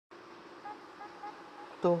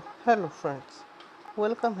तो hello friends,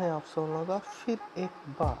 welcome है आप सब लोगों का फिर एक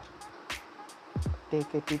बार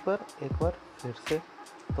टेक एटी पर एक बार फिर से।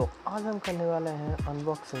 तो आज हम करने वाले हैं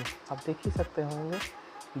अनबॉक्सिंग। आप देख ही सकते होंगे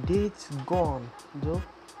डेज गॉन, जो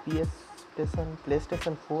प्ले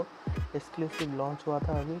स्टेशन 4 एक्सक्लूसिव लॉन्च हुआ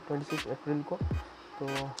था अभी 26 अप्रैल को। तो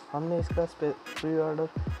हमने इसका प्री ऑर्डर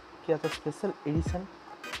किया था, स्पेशल एडिशन।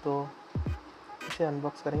 तो इसे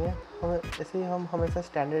अनबॉक्स करेंगे। हमें ऐसे ही हम हमेशा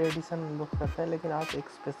स्टैंडर्ड एडिशन अनबॉक्स करते हैं, लेकिन आज एक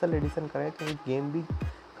स्पेशल एडिशन करें क्योंकि गेम भी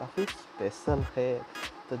काफ़ी स्पेशल है।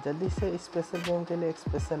 तो जल्दी से इस स्पेशल गेम के लिए एक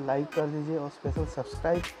स्पेशल लाइक कर दीजिए और स्पेशल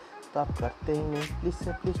सब्सक्राइब तो आप करते ही नहीं। प्लीज़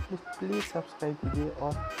से प्लीज़ सब्सक्राइब कीजिए।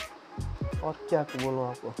 और क्या बोलूँ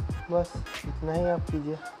आपको, बस इतना ही आप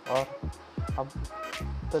कीजिए। और अब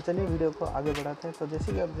तो चलिए वीडियो को आगे बढ़ाते हैं। तो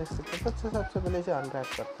जैसे कि आप देख सकते हैं, सबसे पहले इसे अनरैप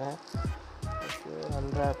करते हैं।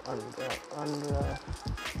 अनरैप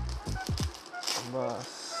बस।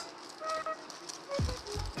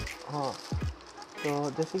 हाँ, तो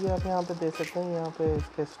जैसे कि आप यहाँ पे देख सकते हैं, यहाँ पे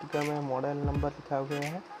इसके स्टिकर में मॉडल नंबर लिखा गया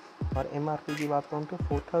है। और MRP की बात करूँ तो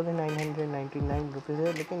 4999 रुपीज़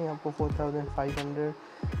है, लेकिन आपको 4500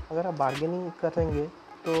 अगर आप बार्गेनिंग करेंगे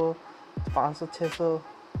तो 500-600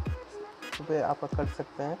 रुपये आप कर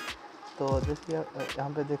सकते हैं। तो जैसे कि आप यहाँ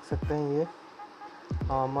पे देख सकते हैं, ये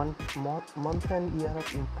month and year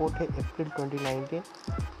of import है अप्रैल 2019।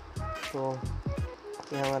 तो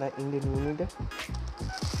ये हमारा इंडियन यूनिट है।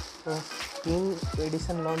 तो 3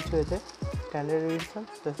 एडिशन लॉन्च हुए थे, स्टैंडर्ड एडिशन,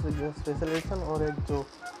 स्पेशल एडिशन और एक जो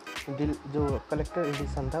कलेक्टर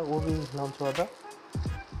एडिशन था वो भी लॉन्च हुआ था।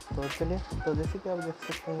 तो चलिए, तो जैसे कि आप देख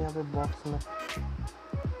सकते हैं यहाँ पे बॉक्स में,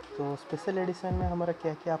 तो स्पेशल एडिशन में हमारा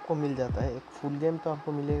क्या क्या आपको मिल जाता है। एक फुल गेम तो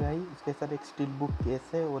आपको मिलेगा ही, इसके साथ एक स्टील बुक केस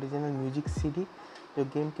है, ओरिजिनल म्यूजिक CD, जो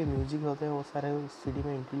गेम के म्यूजिक होते हैं वो सारे उस CD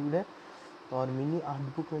में इंक्लूड है। और मिनी आर्ट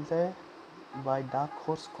बुक मिलता है बाय डार्क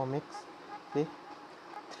हॉर्स कॉमिक्स पे।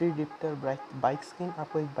 3 डिप्टर बाइक स्किन,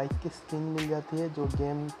 आपको एक बाइक की स्किन मिल जाती है जो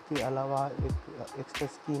गेम के अलावा एक एक्स्ट्रा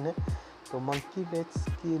स्किन है। तो मंकी बेच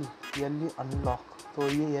स्किल ईयरली अनलॉक, तो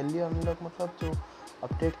ये ईयरली अनलॉक मतलब जो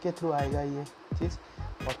अपडेट के थ्रू आएगा ये चीज़।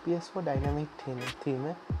 और PS4 डायनामिक थीम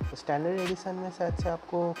है। तो स्टैंडर्ड एडिशन में शायद से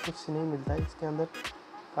आपको कुछ नहीं मिलता है, इसके अंदर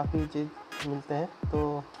काफ़ी चीज़ मिलते हैं।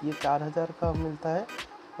 तो ये 4000 का मिलता है,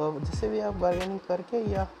 और जैसे भी आप बार्गेनिंग करके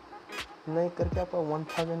या नहीं करके आपका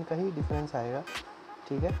 1000 का ही डिफरेंस आएगा,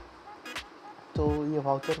 ठीक है। तो ये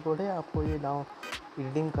वाउचर कोड है, आपको ये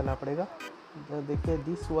रीडिंग करना पड़ेगा। देखिए,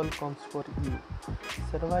 this world comes for you,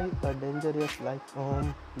 survive a dangerous life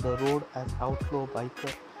on the road as आउटलो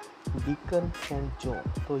biker deacon Saint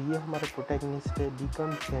John. तो ये हमारा प्रोटैगनिस्ट है,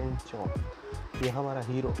 डीकन सेंट जॉन। ये हमारा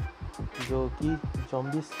हीरो जो कि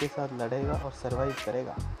ज़ॉम्बीज़ के साथ लड़ेगा और सर्वाइव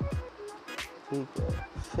करेगा, ठीक है।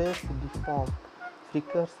 Face deform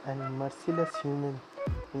फ्रिकर्स and merciless human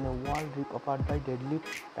in a world rib apart bye deadly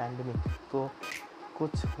pandemic. तो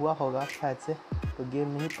कुछ हुआ होगा शायद से, तो गेम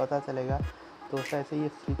नहीं पता चलेगा। तो शायद से ये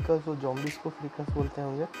फ्रिकर्स, जो ज़ॉम्बीज़ को फ्रिकर्स बोलते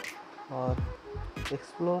होंगे। और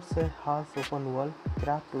एक्सप्लोर से horse open world,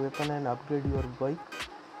 craft weapon and upgrade your bike,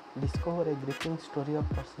 discover A gripping story of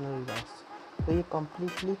personal loss. तो ये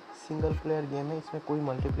कम्प्लीटली सिंगल प्लेयर गेम है, इसमें कोई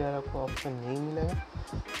मल्टीप्लेयर आपको ऑप्शन नहीं मिलेगा।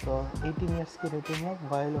 तो 18 ईयर्स की रेटिंग है,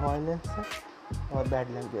 वायलेंस है और बैड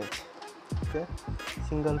लैंग्वेज, ठीक है।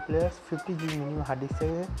 Single players 50 GB minimum hard disk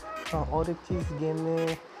चाहिए। हाँ, और एक चीज़, गेम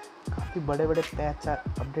में काफ़ी बड़े पैच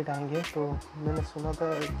अपडेट आएंगे। तो मैंने सुना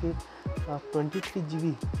था कि 23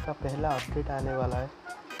 GB का पहला अपडेट आने वाला है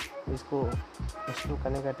इसको इंस्टॉल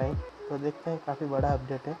करने का टाइम। तो देखते हैं, काफ़ी बड़ा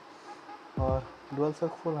अपडेट है। और dual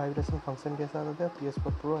shock full vibration function के साथ आता है,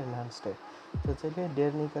 PS4 प्रो एनहांस्ड है। तो चलिए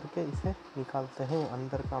देर नहीं करके इसे निकालते हैं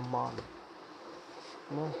अंदर का माल।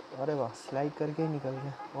 अरे वाह, स्लाइड करके ही निकल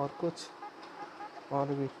गया, और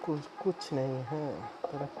भी कुछ नहीं है।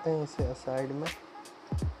 तो रखते हैं इसे साइड में।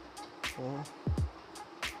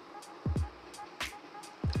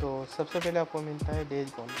 तो सबसे पहले आपको मिलता है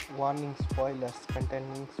days gone warning spoilers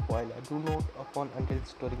containing spoiler, do not open until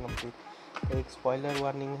story complete. तो एक स्पॉयलर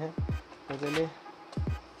वार्निंग है। तो चलिए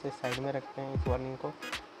इसे साइड में रखते हैं इस वार्निंग को।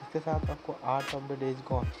 इसके साथ आपको art of the days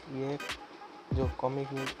gone, ये जो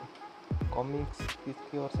कॉमिक्स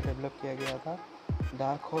किसकी ओर से डेवलप किया गया था,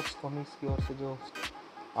 डार्क हॉर्स कॉमिक्स की ओर से जो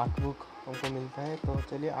आर्ट बुक हमको मिलता है। तो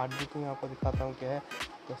चलिए आर्ट बुक में आपको दिखाता हूँ क्या है।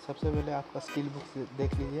 तो सबसे पहले आपका स्टील बुक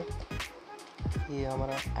देख लीजिए, ये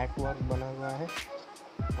हमारा आर्ट वर्क बना हुआ है।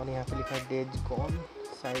 और यहाँ पे लिखा है डेज गॉन,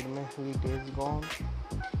 साइड में भी डेज गॉन,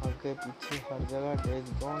 आगे पीछे हर जगह डेज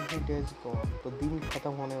गॉन ही डेज गॉन। तो दिन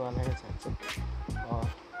ख़त्म होने वाले हैं शायद से। और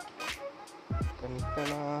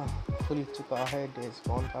कनिकना खुल चुका है डेज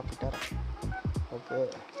गॉन का पिटारा, ओके।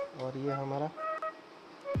 और ये हमारा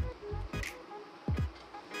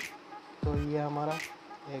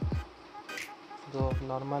एक जो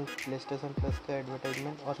नॉर्मल प्ले स्टेशन प्लस का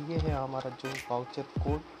एडवर्टाइजमेंट, और ये है हमारा जो वाउचर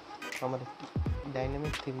कोड हमारे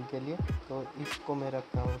डायनेमिक थीम के लिए। तो इसको मैं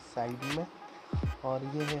रखता हूँ साइड में। और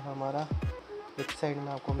ये है हमारा, एक साइड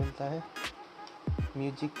में आपको मिलता है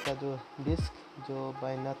म्यूजिक का जो डिस्क, जो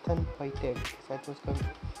बाय नथन वाइटेड, शायद उसका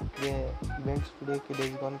ये इवेंट्स टुडे के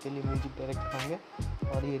डेज गॉन के लिए म्यूजिक डायरेक्टर होंगे,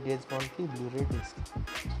 और ये डेज गॉन की ब्लू-रे डिस्क।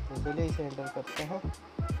 तो चलिए इसे एंटर करते हैं।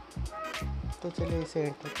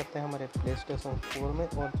 हमारे प्ले स्टेशन 4 में।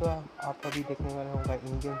 और जो आप अभी देखने वाले होगा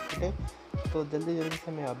इन गेम फुटेज, तो जल्दी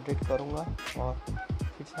से मैं अपडेट करूँगा और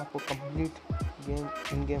फिर से आपको कंप्लीट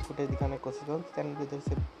इन गेम फुटेज दिखाने की कोशिश करूँ। चैनल को जल्द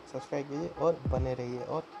से सब्सक्राइब कीजिए और बने रहिए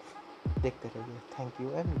और देखते रहिए। Thank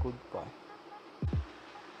you and good bye.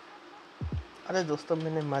 अरे दोस्तों,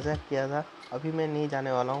 मैंने मज़ाक किया था, अभी मैं नहीं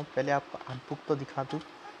जाने वाला हूँ। पहले आपको आर्टबुक तो दिखा दूँ,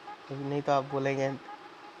 नहीं तो आप बोलेंगे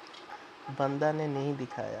बंदा ने नहीं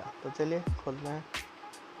दिखाया। तो चलिए खोलते हैं।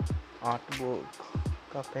 आर्टबुक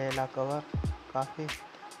का पहला कवर काफ़ी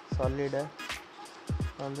सॉलिड है,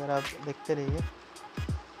 अंदर आप देखते रहिए।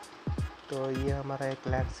 तो ये हमारा एक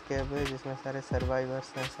लैंडस्केप है जिसमें सारे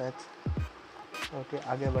सर्वाइवर्स हैं शायद। ओके,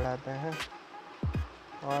 आगे बढ़ाते हैं।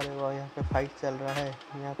 और वो यहाँ पे फाइट चल रहा है।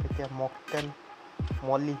 यहाँ पे क्या मॉकटेल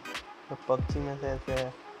मॉली तो पबजी में से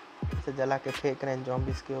ऐसे जला के फेंक रहे हैं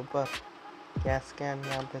जॉम्बिस के ऊपर। कैश कैन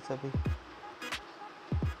यहाँ पे सभी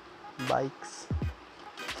बाइक्स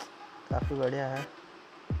काफ़ी बढ़िया है।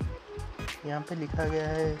 यहाँ पे लिखा गया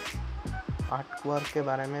है आर्ट वर्क के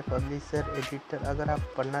बारे में, पब्लिशर एडिटर। अगर आप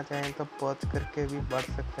पढ़ना चाहें तो पॉज करके भी पढ़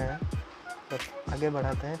सकते हैं। तो आगे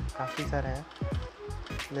बढ़ाते हैं, काफ़ी सारे हैं।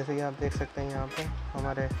 जैसे कि आप देख सकते हैं यहाँ पे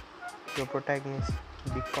हमारे जो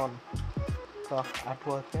प्रोटैगनिस्ट डिकॉन का आर्ट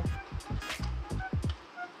वर्क है।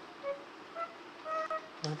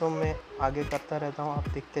 तो मैं आगे करता रहता हूँ, आप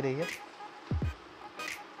देखते रहिए।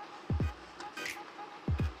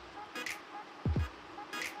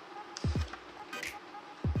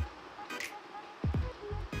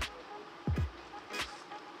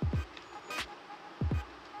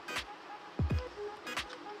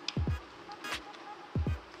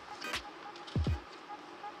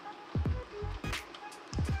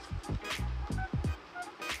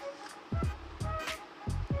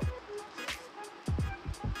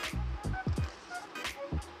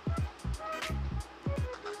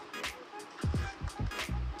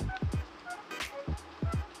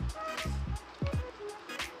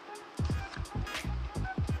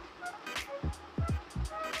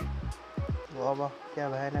 वाह वाह, क्या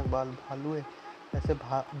भयानक भालू है। ऐसे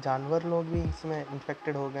जानवर लोग भी इसमें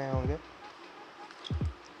इन्फेक्टेड हो गए होंगे।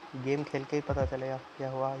 गेम खेल के ही पता चलेगा क्या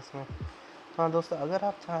हुआ इसमें। हाँ दोस्तों, अगर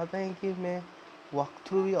आप चाहते हैं कि मैं वॉक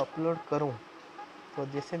थ्रू भी अपलोड करूं, तो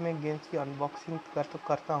जैसे मैं गेम्स की अनबॉक्सिंग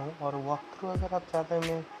करता हूं, और वॉक थ्रू अगर आप चाहते हैं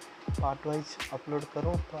मैं पार्ट वाइज अपलोड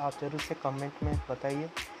करूं, तो आप ज़रूर से कमेंट में बताइए,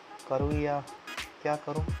 करूं या क्या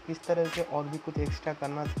करूं। इस तरह से और भी कुछ एक्स्ट्रा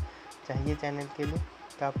करना चाहिए चैनल के लिए,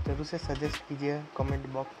 तो आप ज़रूर से सजेस्ट कीजिए कमेंट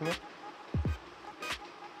बॉक्स में।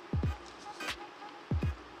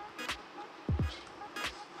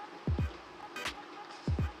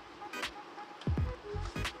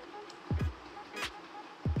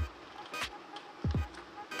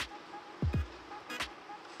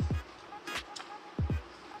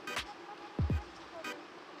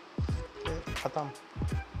 ख़त्म,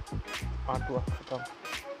 आर्ट वर्क ख़त्म।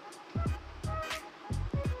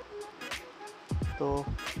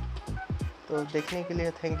 तो देखने के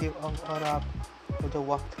लिए थैंक यू। और आप जो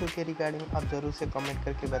वॉक थ्रू के रिगार्डिंग आप ज़रूर से कमेंट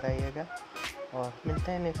करके बताइएगा, और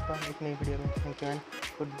मिलते हैं नेक्स्ट बार एक नई वीडियो में। Thank you and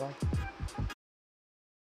good bye.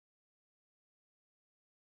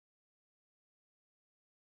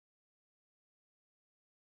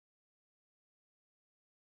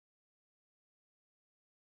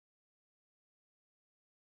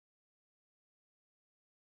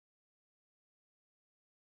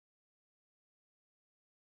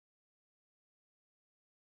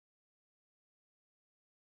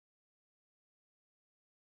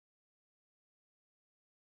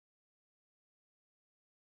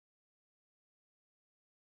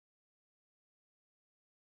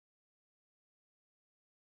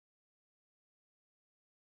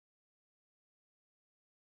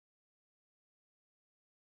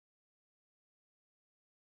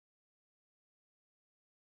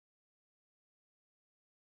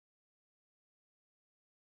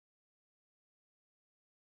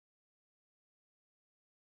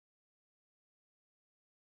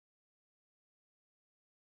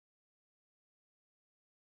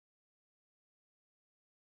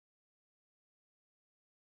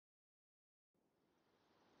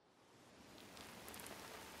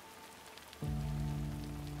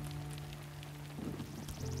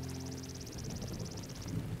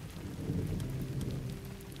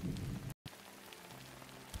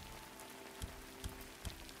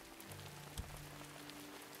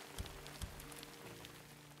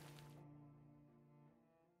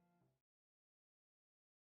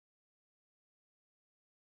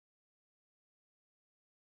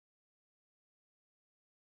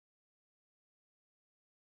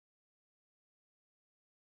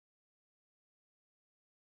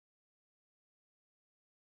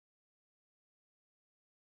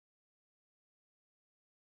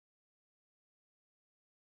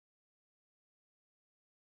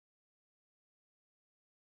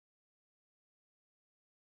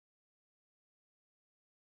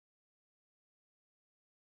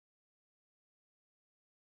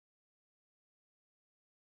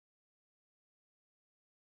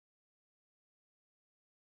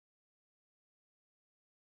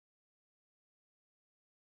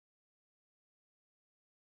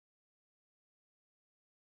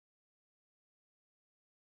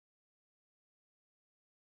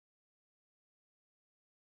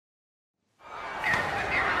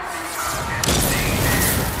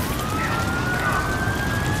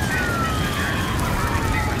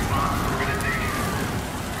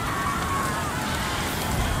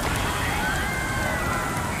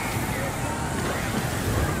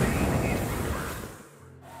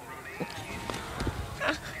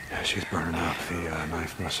 She's burning up. The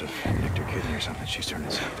knife must have nicked her kidney or something. She's turning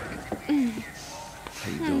septic. How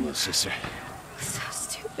you doing, little sister? So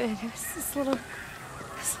stupid. It was this little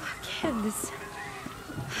kid, this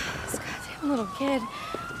goddamn little kid.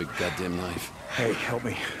 Big goddamn knife. Hey, help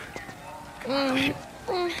me.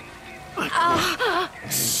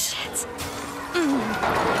 Shit. Your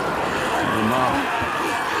mom.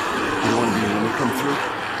 You want to be when we come through?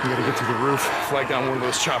 We gotta get to the roof, flag down one of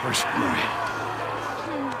those choppers. All right.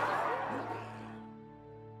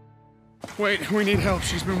 Wait, we need help.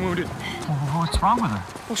 She's been wounded. What's wrong with her?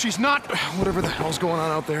 Well, she's not. Whatever the hell's going on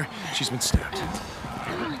out there, she's been stabbed.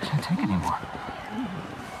 I can't take it anymore.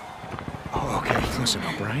 Oh, okay. Listen,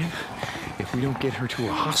 O'Brien. If we don't get her to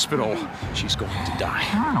a hospital, she's going to die.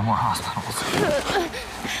 There are no more hospitals.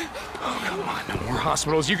 Oh, come on. No more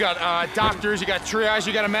hospitals. You got doctors, you got triage,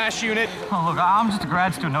 you got a MASH unit. Oh, look, I'm just a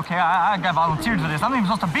grad student, okay? I got volunteered for this. I'm not even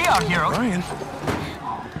supposed to be out here. Brian.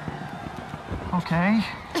 Okay.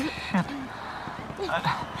 Shit.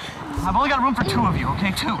 I've only got room for 2 of you,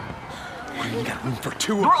 okay? 2. You got room for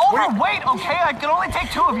 2 of You're us. overweight, okay? I can only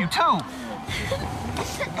take 2 of you, 2.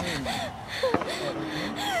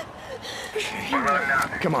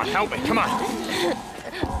 Come on, help me. Come on. All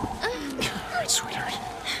right, sweetheart.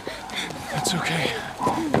 It's okay.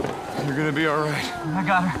 You're gonna be all right. I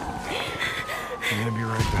got her. I'm gonna be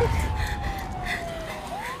right back.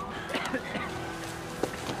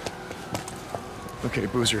 Okay,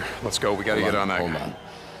 Boozer, let's go. We gotta get on that. Hold on.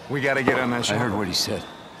 We gotta get on that ship. I heard what he said.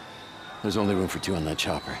 There's only room for 2 on that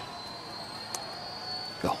chopper.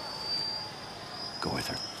 Go. Go with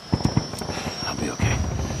her. I'll be okay.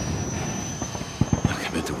 Look,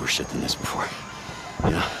 I've been through worse shit than this before.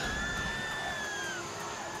 You know?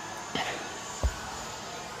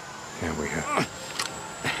 Yeah, we have.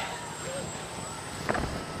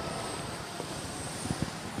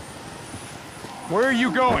 Where are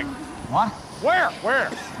you going? What?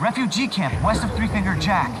 Where? Refugee camp, west of Three Finger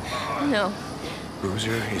Jack. No.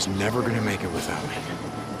 Boozer is never gonna make it without me.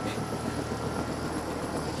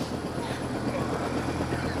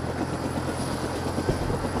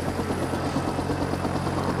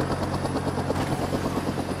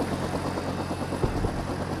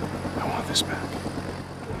 I want this back.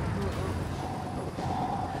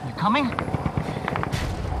 You coming?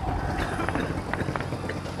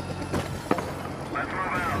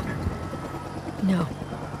 No.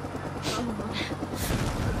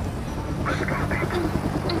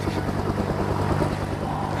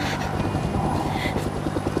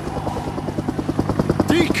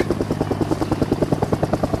 Deke!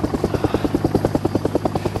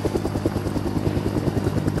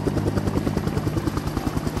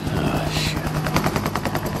 Oh, shit.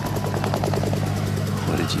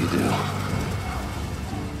 What did you do?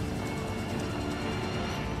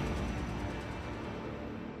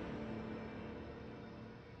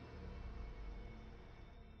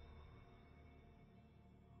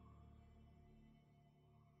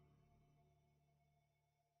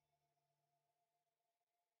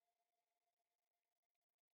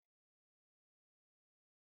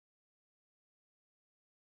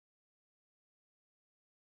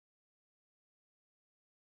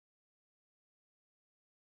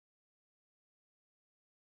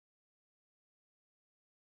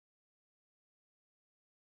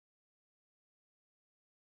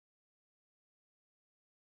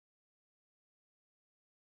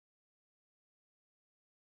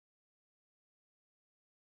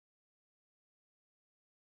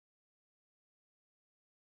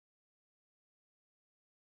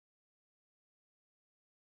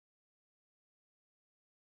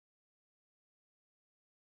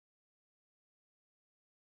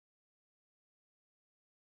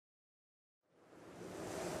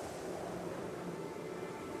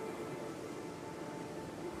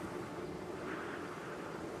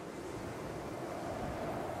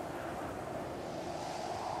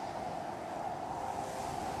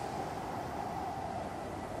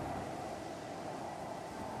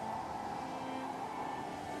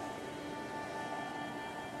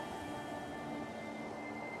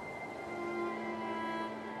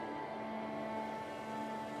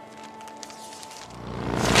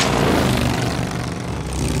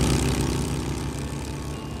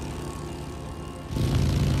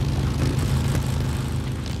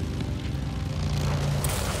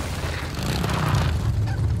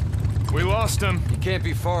 We lost him. You can't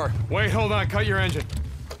be far. Wait, hold on. Cut your engine.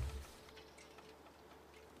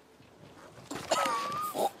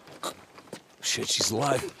 Shit, she's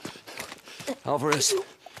alive. Alvarez.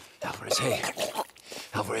 Hey.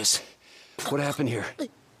 Alvarez. What happened here? I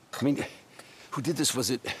mean, who did this?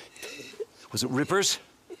 Was it Rippers?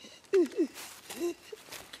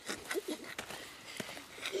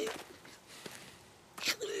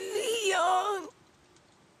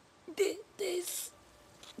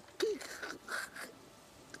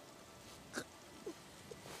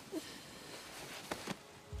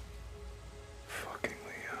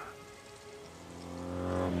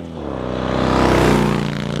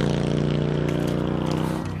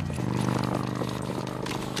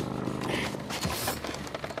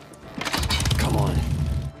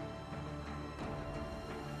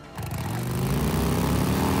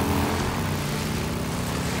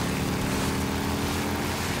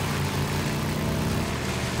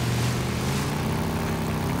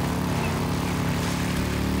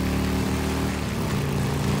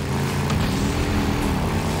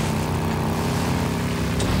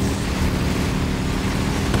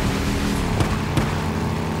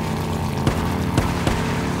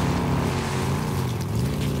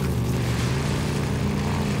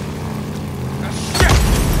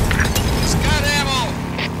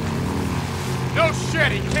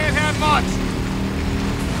 ready. Can't have much.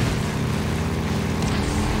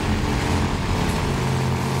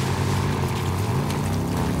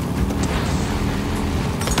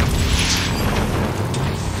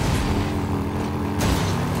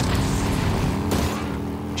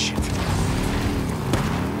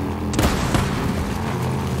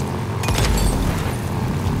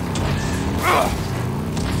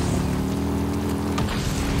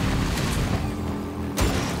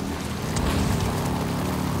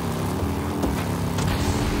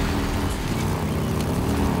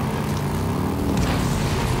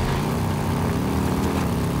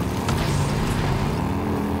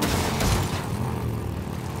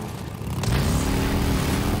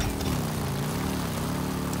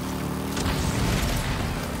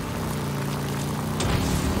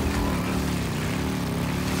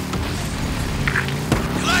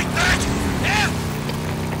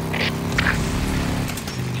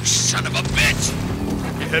 Son of a bitch!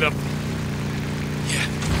 You hit him. Yeah.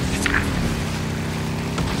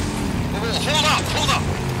 Whoa, hold up!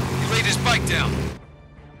 He laid his bike down.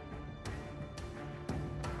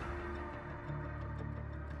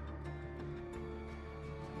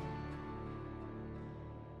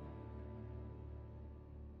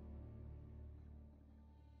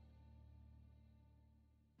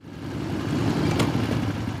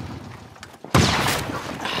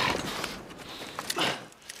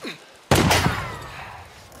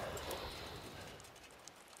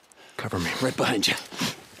 Cover me. Right behind you.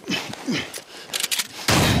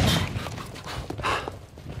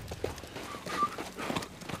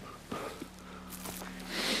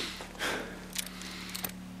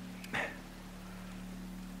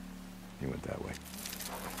 He went that way.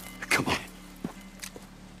 Come on.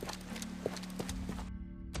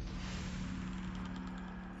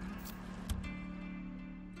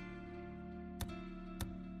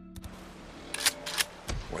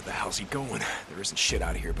 Where the hell's he going? There isn't shit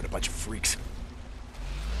out of here but a bunch of freaks.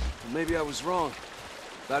 Well, maybe I was wrong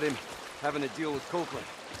about him having to deal with Copeland.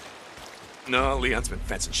 No, Leon's been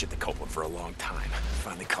fencing shit to Copeland for a long time.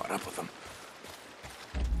 Finally caught up with him.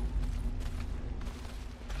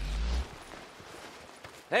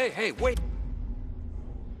 Hey, wait!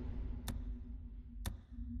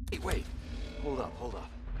 Wait. Hold up.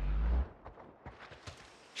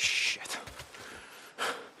 Shit.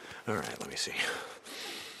 All right, let me see.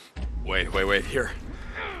 Wait. Here.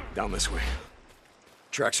 Down this way.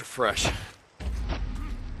 Tracks are fresh.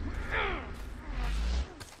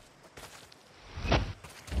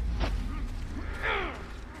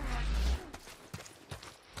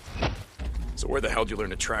 So where the hell did you learn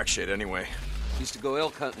to track shit anyway? Used to go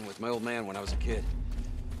elk hunting with my old man when I was a kid.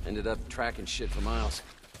 Ended up tracking shit for miles.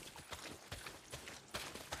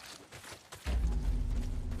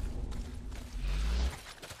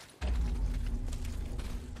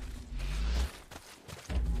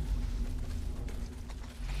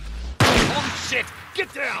 Holy shit!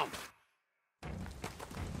 Get down!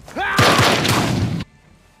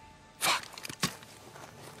 Fuck.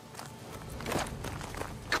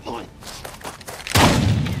 Come on.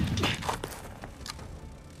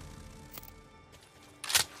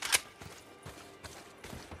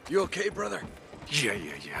 You okay, brother? Yeah.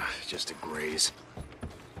 Just a graze.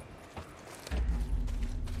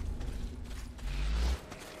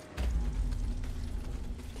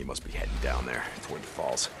 He must be heading down there toward the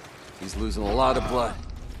falls. He's losing a lot of blood.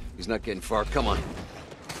 He's not getting far. Come on.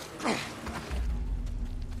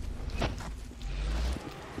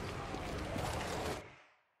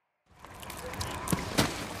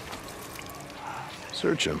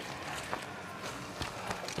 Search him.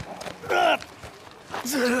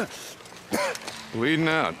 Bleeding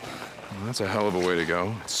out. Well, that's a hell of a way to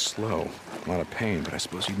go. It's slow. A lot of pain, but I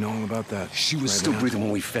suppose you'd know all about that. She was right still now. breathing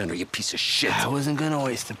when we found her, you piece of shit. I wasn't gonna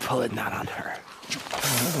waste a bullet not on her.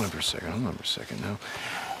 Hold on for a second now.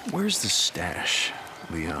 Where's the stash,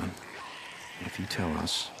 Leon? If you tell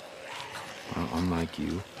us, well, unlike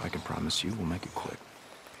you, I can promise you we'll make it quick.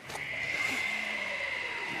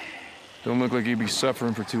 Don't look like you'd be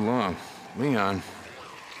suffering for too long. Leon,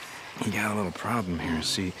 you got a little problem here.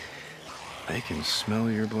 See, they can smell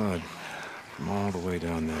your blood from all the way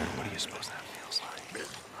down there. What do you suppose that feels like?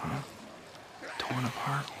 Huh? Torn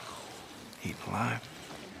apart? Eaten alive?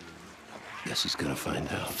 Guess he's gonna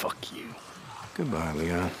find out. Fuck you. Goodbye,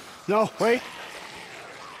 Leon. No, wait.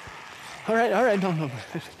 All right, no.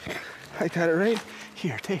 I got it right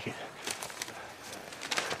here, take it.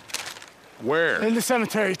 Where? In the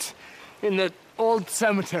cemetery, it's in the old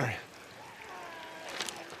cemetery.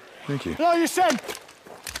 Thank you. No, you said.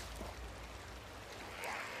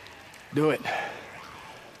 Do it.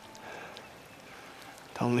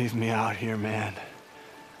 Don't leave me out here, man.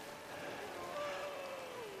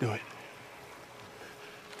 Do it.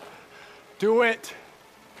 Do it!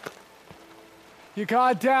 You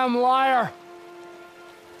goddamn liar!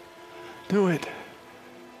 Do it.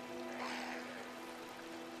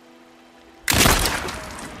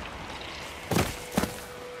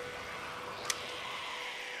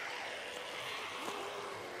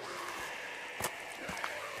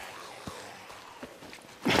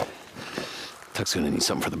 Tuck's gonna need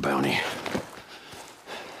something for the bounty.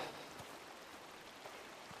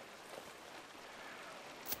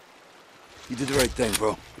 You did the right thing,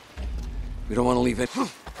 bro. We don't want to leave it.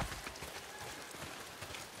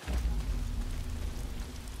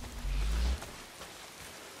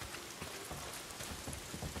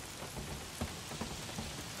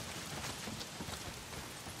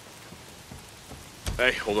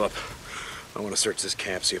 Hey, hold up. I want to search this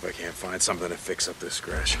camp, see if I can't find something to fix up this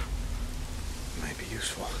scratch. Might be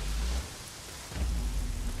useful.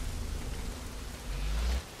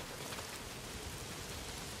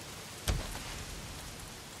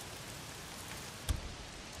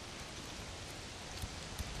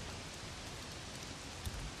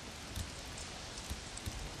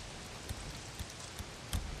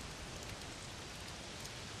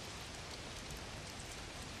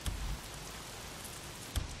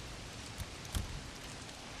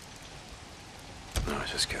 I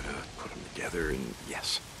just gotta put them together and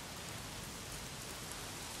yes.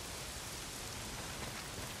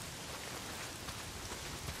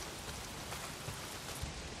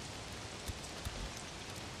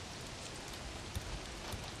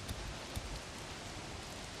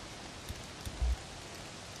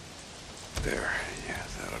 There, yeah,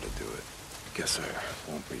 that ought to do it. Guess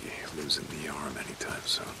I won't be losing the arm anytime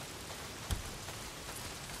soon.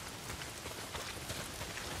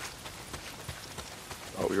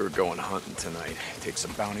 Oh, we were going hunting tonight. Take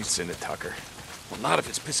some bounties into Tucker. Well, not if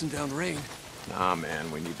it's pissing down rain. Nah,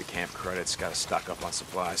 man, we need the camp credits. Gotta stock up on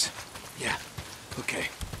supplies. Yeah, okay.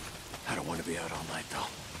 I don't want to be out all night, though.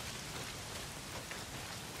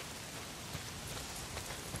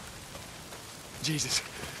 Jesus,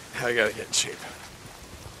 I gotta get in shape.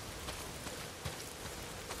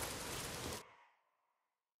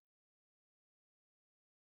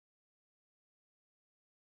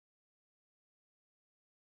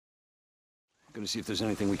 Gonna see if there's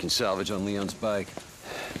anything we can salvage on Leon's bike.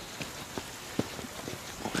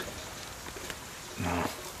 No.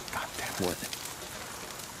 God damn it. What?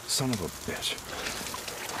 Son of a bitch.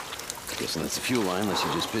 Guessing that's the fuel line, unless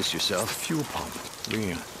you just pissed yourself. Fuel pump.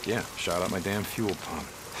 Leon. Yeah, shot out my damn fuel pump.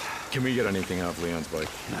 Can we get anything off Leon's bike?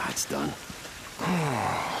 Nah, it's done.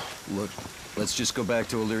 Look, let's just go back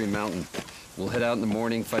to O'Leary Mountain. We'll head out in the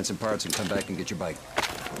morning, find some parts, and come back and get your bike.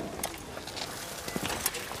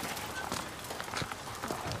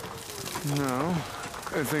 No.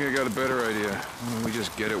 I think I got a better idea. Why don't we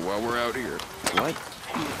just get it while we're out here? What?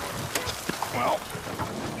 Well...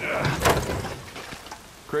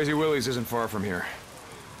 Crazy Willie's isn't far from here.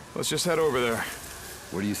 Let's just head over there.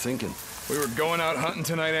 What are you thinking? We were going out hunting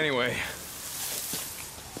tonight anyway.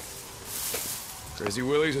 Crazy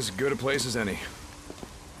Willie's is as good a place as any.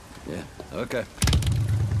 Yeah, okay.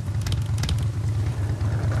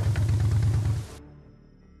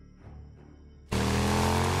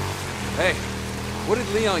 Hey, what did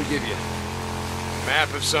Leon give you?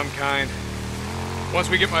 Map of some kind. Once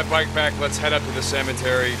we get my bike back, let's head up to the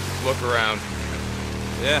cemetery, look around.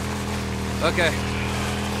 Yeah, okay.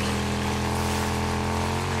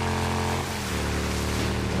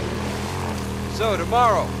 So,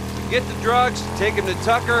 tomorrow, get the drugs, take him to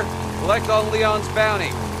Tucker, collect on Leon's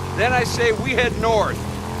bounty. Then I say we head north.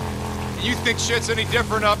 You think shit's any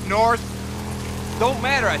different up north? Don't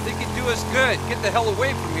matter, I think it'd do us good. Get the hell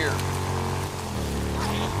away from here.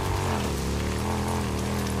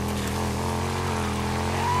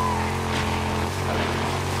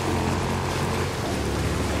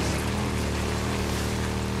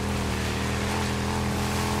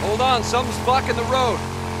 Hold on, something's blocking the road.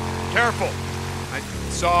 Careful. I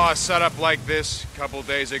saw a setup like this a couple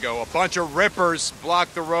days ago. A bunch of rippers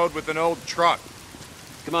blocked the road with an old truck.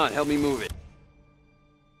 Come on, help me move it.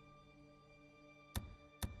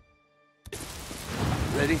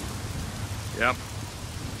 Ready? Yep.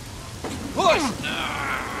 Push!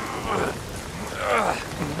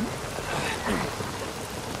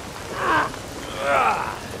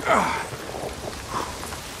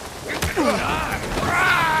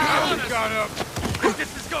 Got up.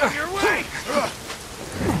 This is going your way!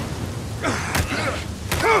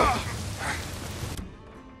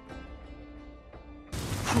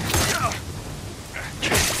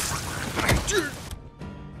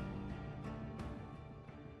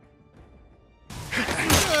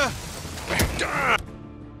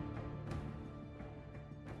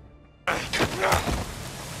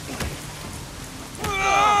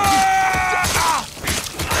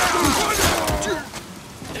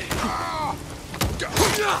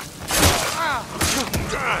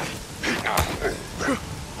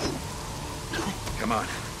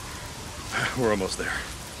 We're almost there.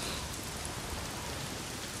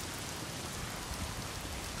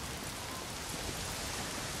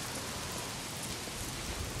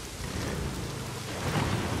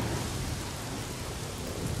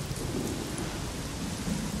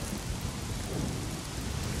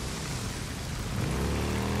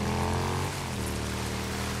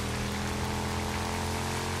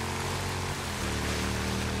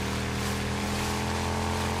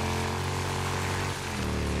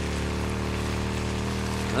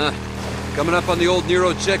 Coming up on the old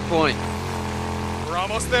Nero checkpoint. We're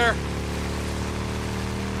almost there.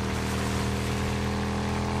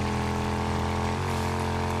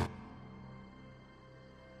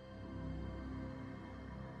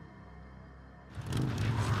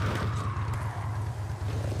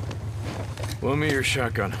 Loan me your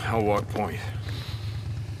shotgun. I'll walk point.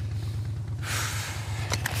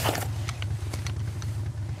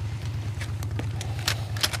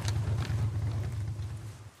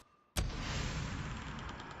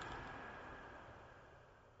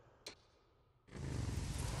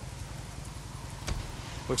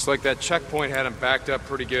 Looks like that checkpoint had him backed up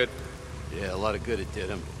pretty good. Yeah, a lot of good it did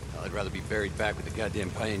him. I'd rather be buried back with the goddamn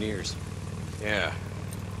pioneers. Yeah.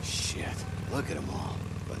 Shit. Look at them all.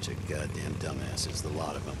 Bunch of goddamn dumbasses, the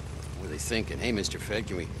lot of them. What are they thinking? Hey, Mr. Fed,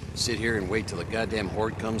 can we sit here and wait till the goddamn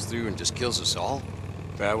horde comes through and just kills us all?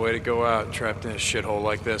 Bad way to go out, trapped in a shithole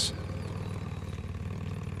like this.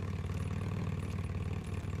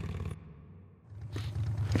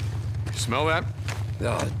 You smell that?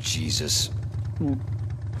 Oh, Jesus.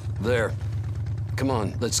 There. Come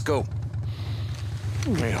on, let's go.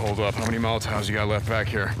 Hey, hold up. How many Molotovs you got left back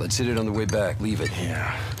here? Let's hit it on the way back. Leave it.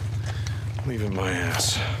 Yeah. Leave it my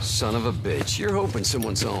ass. Son of a bitch. You're hoping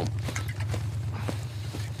someone's home.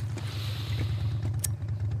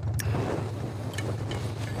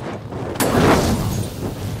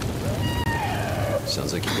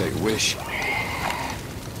 Sounds like you got your wish.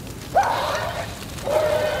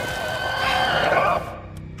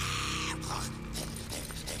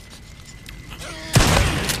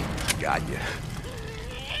 Got you.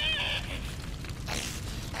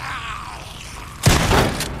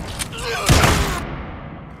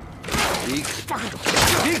 Deke.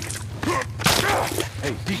 Deke!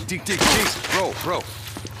 Hey, Deke. Bro. I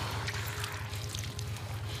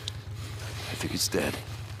think it's dead.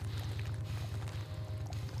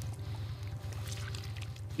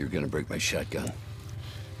 You're gonna break my shotgun.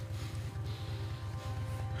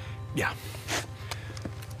 Yeah.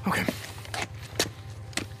 Okay.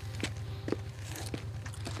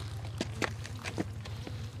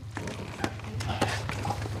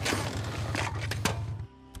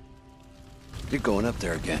 You're going up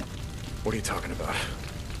there again. What are you talking about?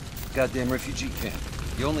 Goddamn refugee camp.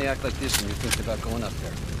 You only act like this when you're thinking about going up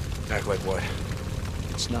there. Act like what?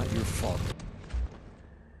 It's not your fault.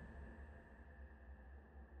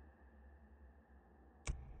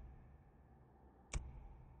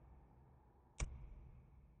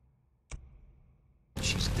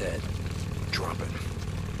 She's dead. Drop it.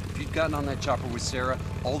 If you'd gotten on that chopper with Sarah,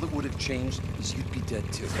 all that would have changed is you'd be dead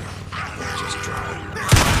too. Just drop it.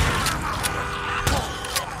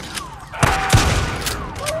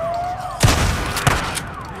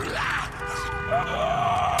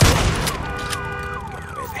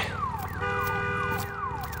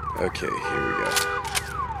 Okay, here we go.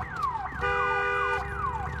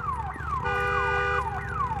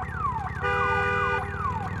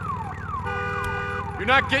 You're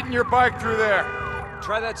not getting your bike through there.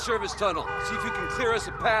 Try that service tunnel. See if you can clear us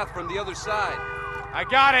a path from the other side. I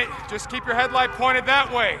got it. Just keep your headlight pointed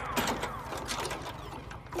that way.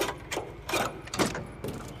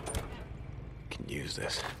 Can use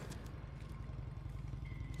this.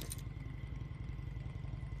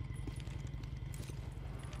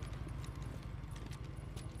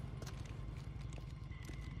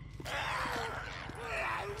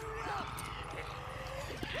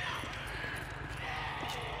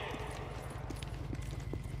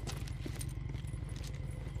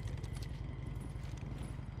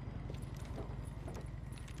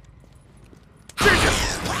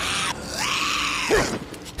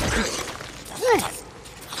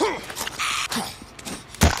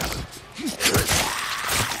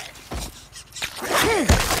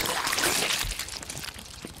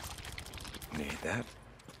 Need that.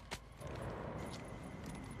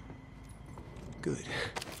 Good.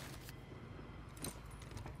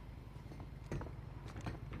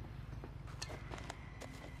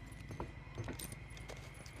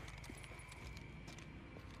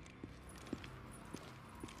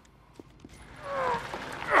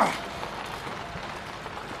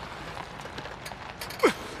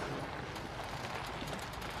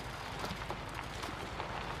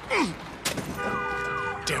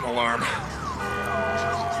 alarm.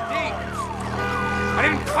 I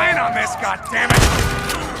didn't plan on this, goddammit!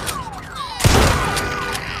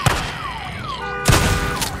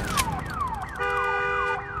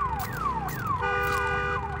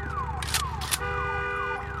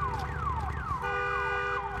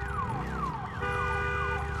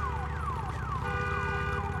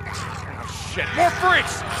 Oh shit, more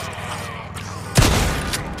freaks!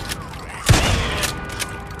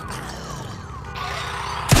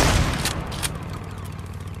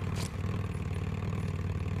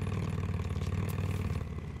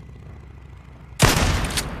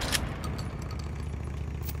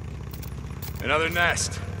 Another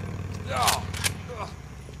nest. Oh.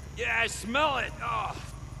 Yeah, I smell it. Oh.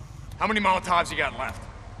 How many Molotovs you got left?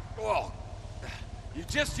 Oh. You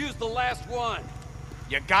just used the last one.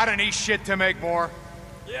 You got any shit to make more?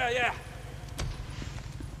 Yeah.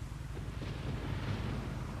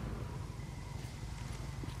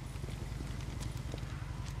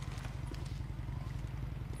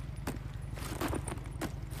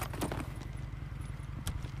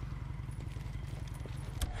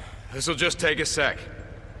 This'll just take a sec.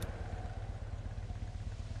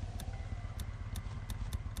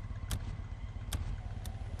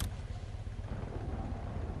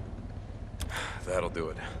 That'll do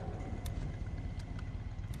it.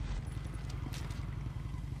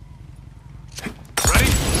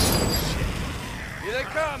 Ready? Here they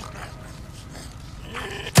come.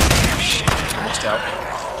 Shit, almost out.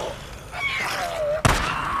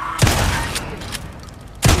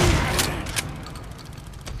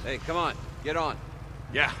 Hey, come on. Get on.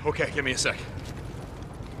 Yeah, okay, give me a sec.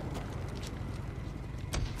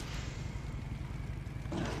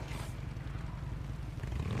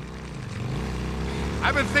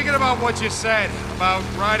 I've been thinking about what you said, about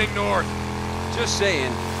riding north. Just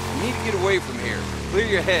saying, you need to get away from here. Clear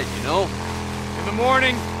your head, you know? In the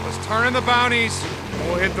morning, let's turn in the bounties, and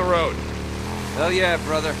we'll hit the road. Hell yeah,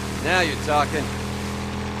 brother. Now you're talking.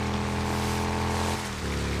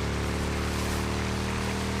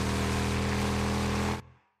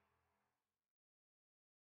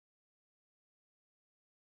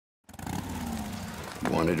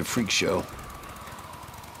 Wanted a freak show.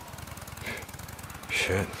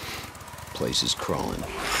 Shit. Place is crawling.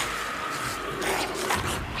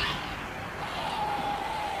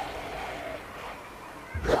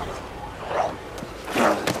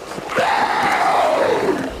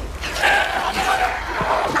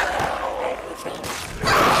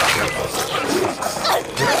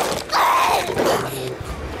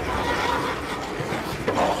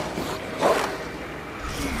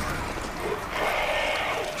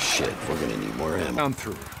 Shit, we're gonna need more ammo. Down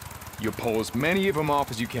through. You pull as many of them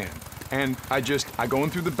off as you can. And I go in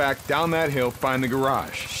through the back, down that hill, find the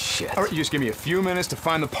garage. Shit. All right, you just give me a few minutes to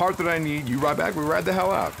find the part that I need. You ride back, we ride the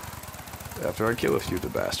hell out. After I kill a few of the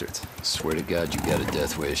bastards. Swear to God, you got a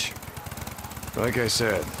death wish. Like I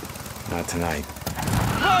said, not tonight.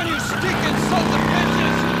 Come on, you stinking sons of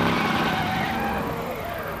bitches!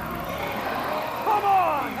 Come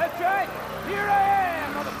on! That's right! Here I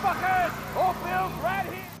am, motherfuckers! Oakville's right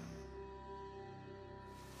here!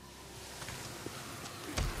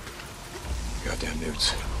 Goddamn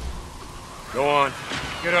newts. Go on.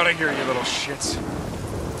 Get out of here, you little shits.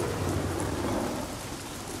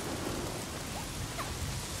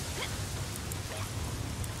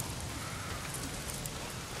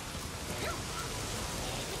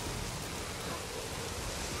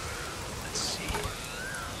 Let's see.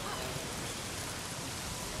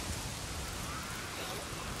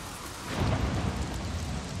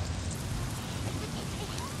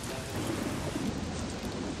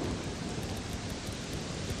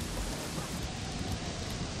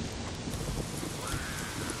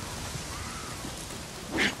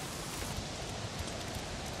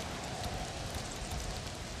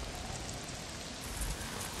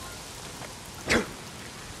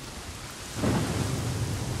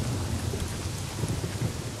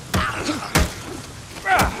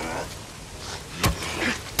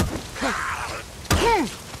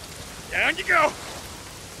 Down you go!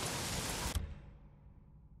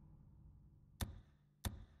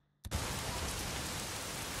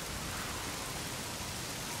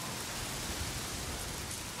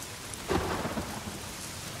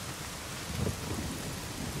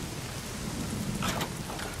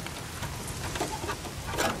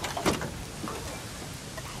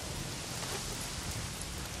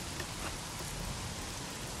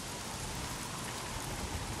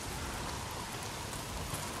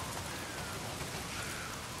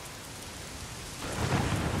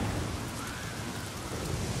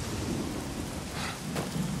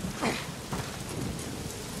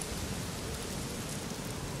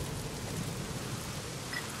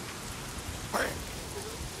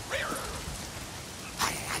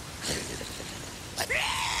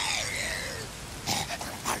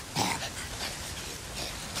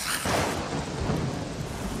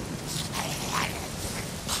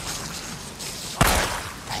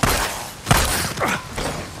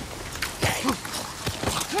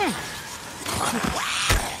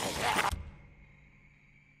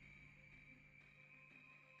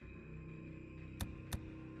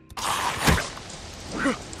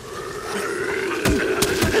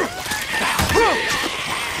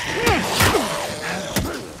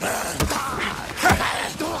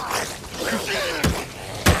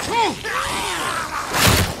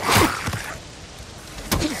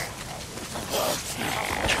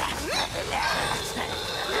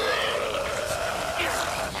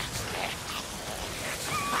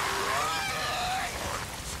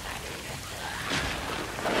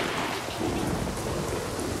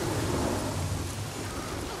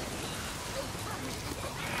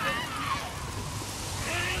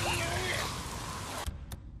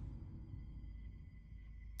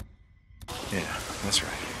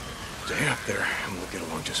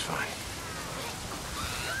 just fine.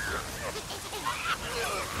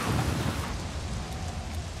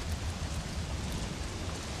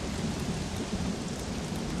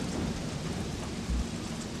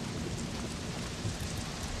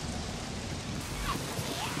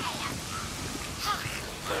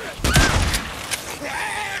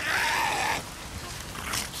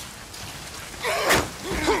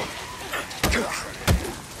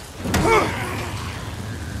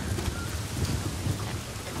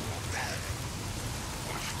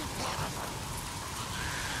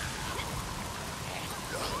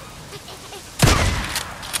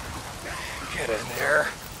 Get in there.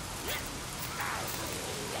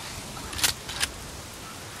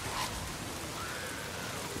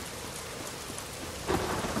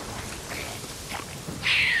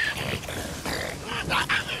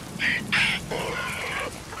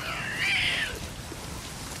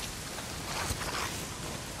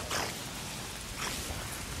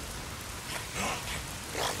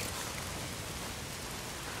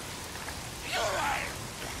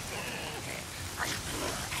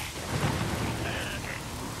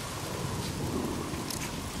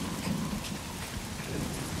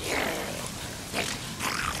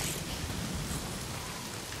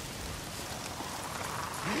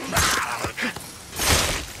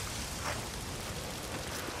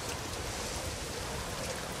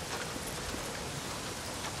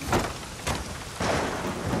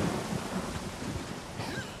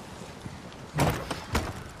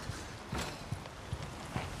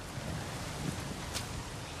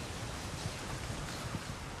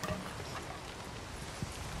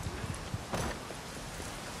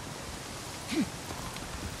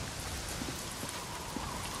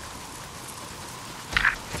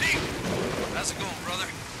 How's it going, brother?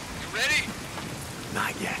 You ready?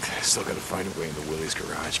 Not yet. Still gotta find a way into Willie's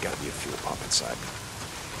garage. Gotta be a fuel pump inside.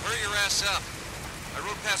 Hurry your ass up. I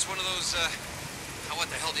rode past one of those, what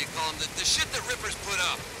the hell do you call them? The shit that rippers put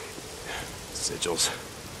up. Sigils.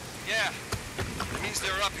 Yeah. It means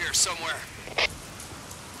they're up here somewhere.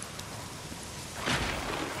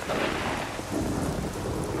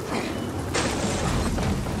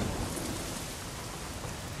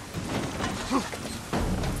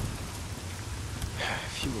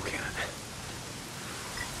 Fuel can.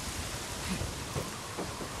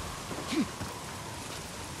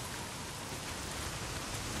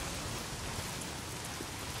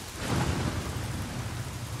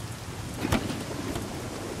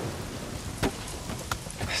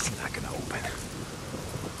 It's not gonna open.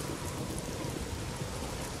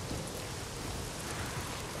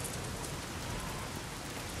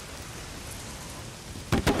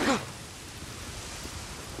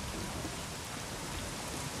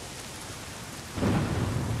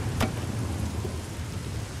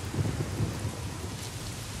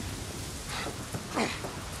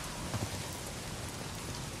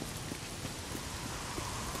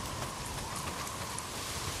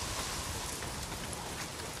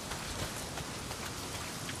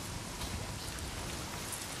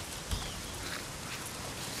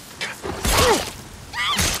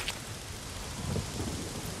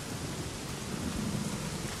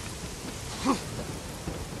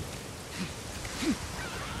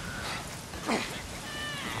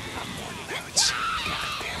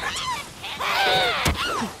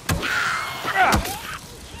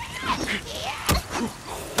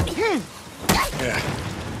 Yeah,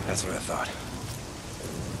 that's what I thought.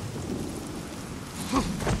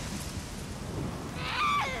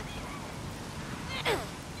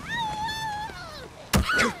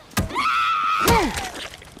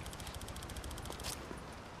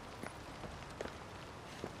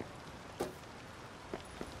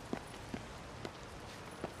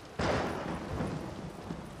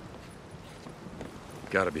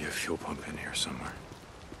 Gotta be a fuel pump in here somewhere.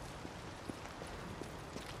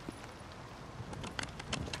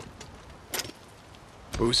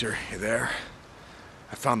 Boozer, you there?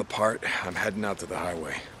 I found the part. I'm heading out to the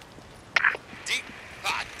highway. Deep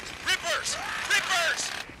hot. Rippers!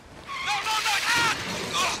 Rippers! No, no, no! Ah!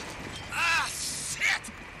 Oh! Ah,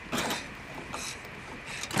 shit!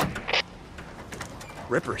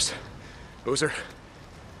 Rippers. Boozer?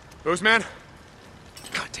 Boozman?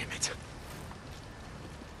 God damn it.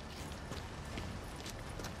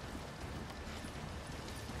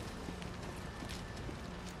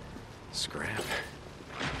 Scrap.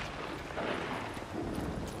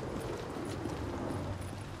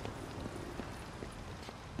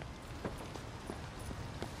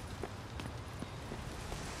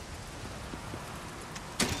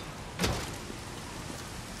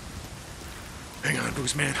 Hang on,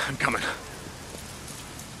 Boozman. I'm coming.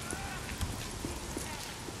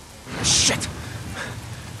 Shit!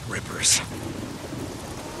 rippers.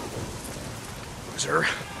 Sir,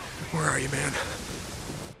 where are you, man?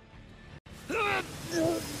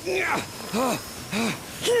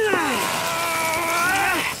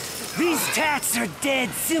 These tats are dead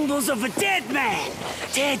symbols of a dead man.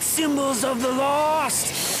 Dead symbols of the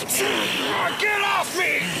lost. Get off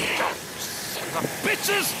me! The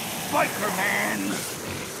bitches! Biker man!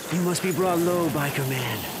 You must be brought low, biker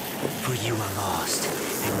man. For you are lost,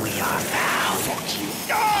 and we are found. Fuck you!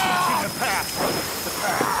 Ah! The path! The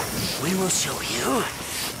path! We will show you.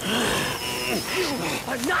 You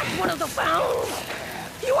are not one of the found.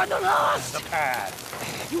 You are the lost. The path!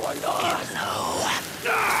 You are lost.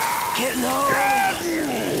 Get low. Get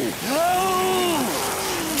low.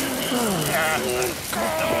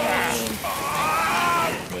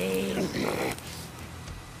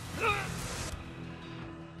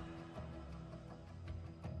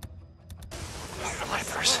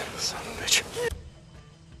 Lifers, son of a bitch.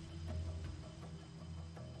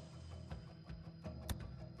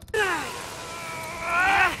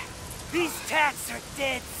 These tats are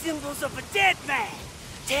dead symbols of a dead man.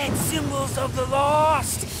 Dead symbols of the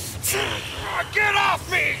lost. Get off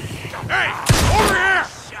me! Hey, over here!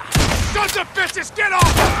 Sons of bitches, get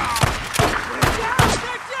off! Get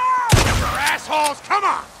down! You're assholes, come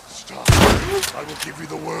on! Stop. I will give you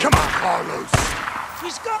the word. Come on, Carlos.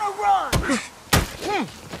 He's gonna run.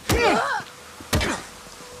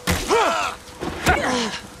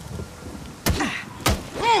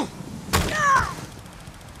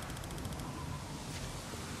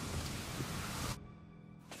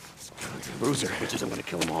 Boozer. Bitches, I'm gonna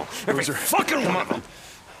kill them all. Boozer. Fucking one of them!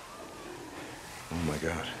 Oh my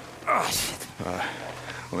God. Oh, shit.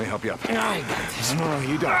 Let me help you up. I got this. No,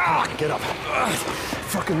 you don't. Come on, get up.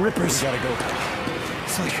 Fucking rippers. You gotta go.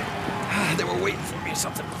 It's like they were waiting for me or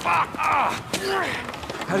something. Fuck! I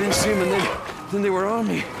didn't see them, and then they were on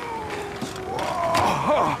me.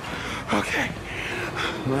 Okay.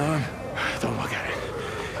 My arm. Don't look at it.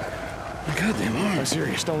 My goddamn arm. I'm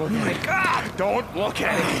serious. Don't look at it. My God! Don't look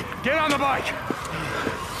at it. Get on the bike.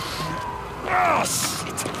 Oh,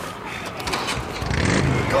 shit!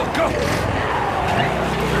 Go, go!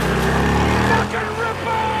 Fucking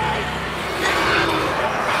ripper!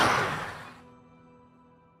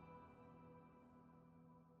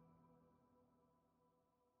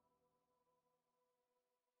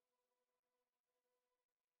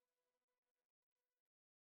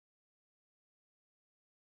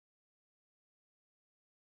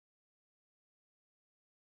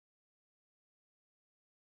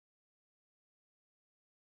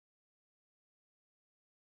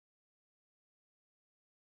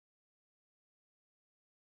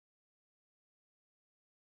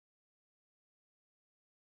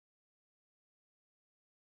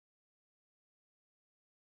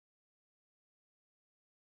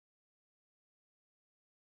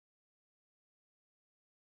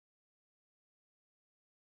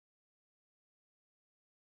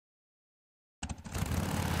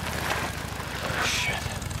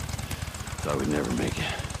 Thought we'd never make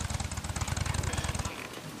it.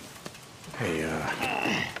 Hey,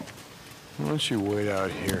 why don't you wait out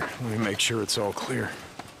here? Let me make sure it's all clear.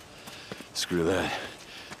 Screw that.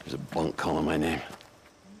 There's a bunk calling my name.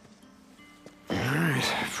 All right,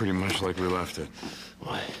 pretty much like we left it.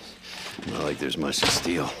 Why? Not like there's much to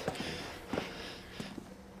steal.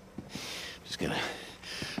 Just gonna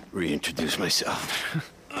reintroduce myself.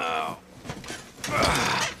 Oh,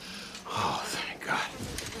 thank God.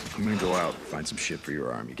 I'm gonna go out, find some shit for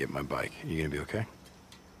your arm. You get my bike. You gonna be okay?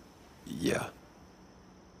 Yeah.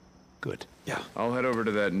 Good. Yeah. I'll head over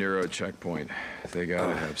to that Nero checkpoint. They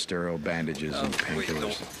gotta have sterile bandages and Wait,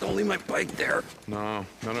 painkillers. don't leave my bike there. No.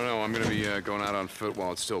 I'm gonna be going out on foot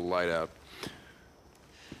while it's still light out.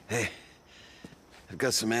 Hey, I've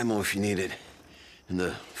got some ammo if you need it. In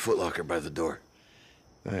the footlocker by the door.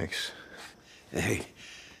 Thanks. Hey,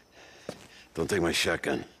 don't take my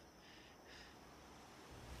shotgun.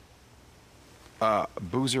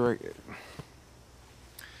 Boozer.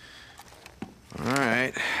 All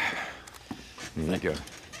right. Here you go.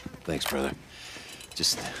 Thanks, brother.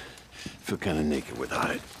 Just feel kind of naked without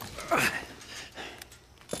it.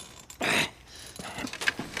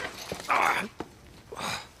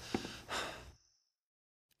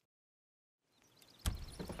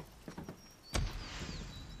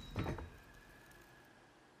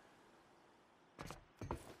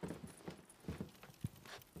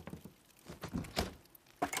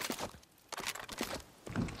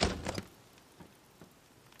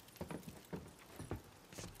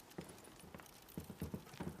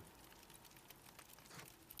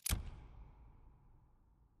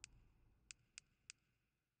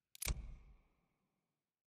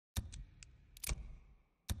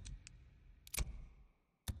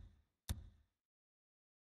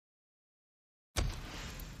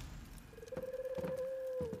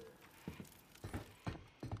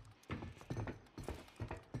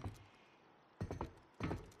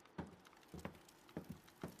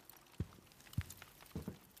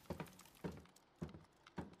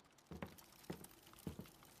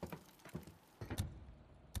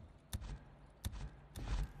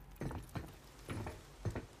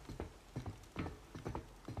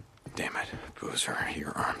 Damn it, Boozer,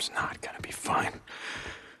 your arm's not gonna be fine.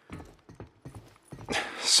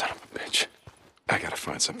 Son of a bitch. I gotta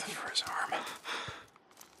find something for his arm.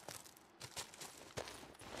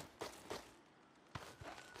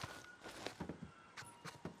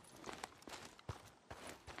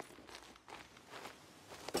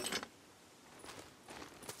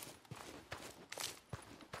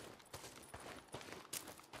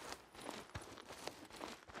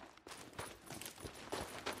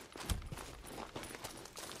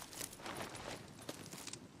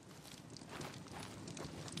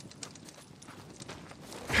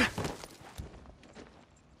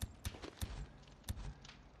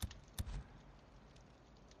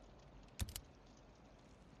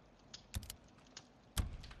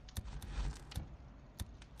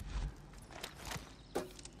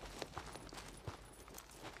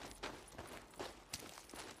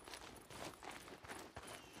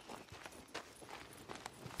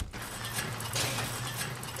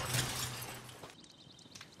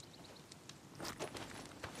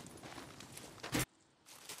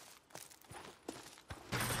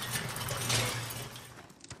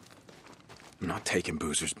 I'm not taking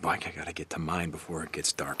Boozer's bike. I gotta get to mine before it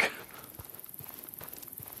gets dark.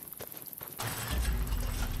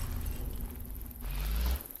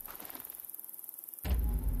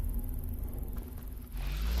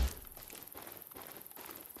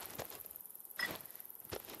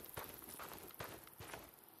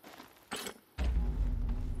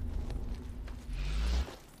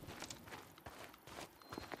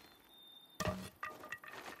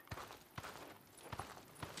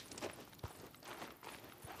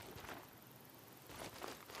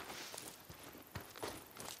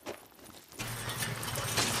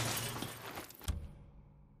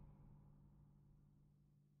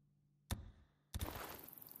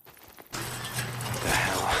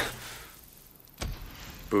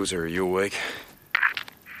 Boozer, are you awake?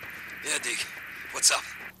 Yeah, Deke. What's up?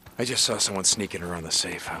 I just saw someone sneaking around the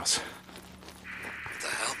safe house. What the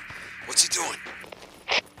hell? What's he doing?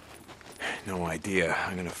 No idea.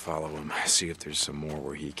 I'm gonna follow him, see if there's some more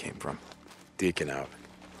where he came from. Deacon out.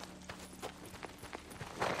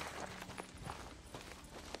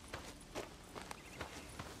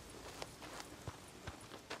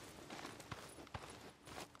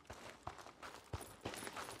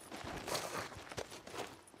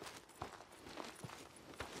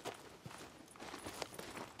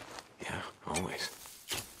 Yeah, always.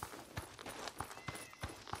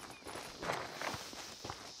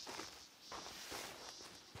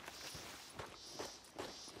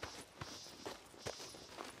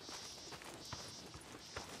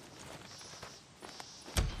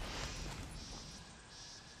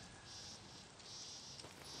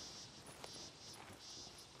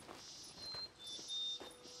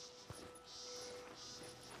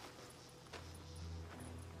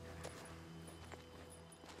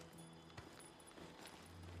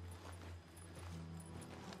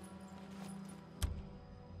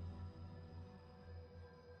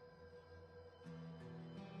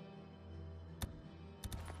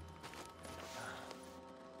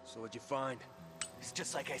 So what'd you find? It's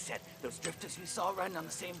just like I said. Those drifters we saw riding on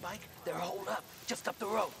the same bike, they're holed up, just up the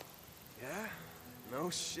road. Yeah? No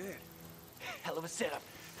shit. Hell of a setup.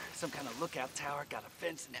 Some kind of lookout tower, got a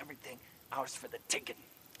fence and everything. Ours for the taking.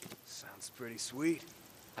 Sounds pretty sweet.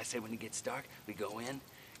 I say when it gets dark, we go in,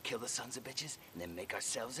 kill the sons of bitches, and then make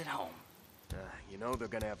ourselves at home. You know they're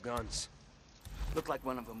gonna have guns. Looked like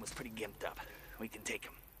one of them was pretty gimped up. We can take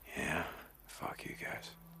him. Yeah, fuck you guys.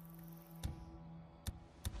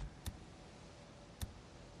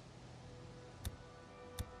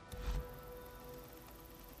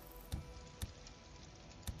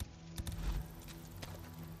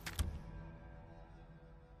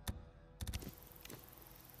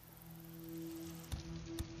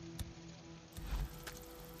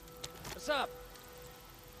 What's up?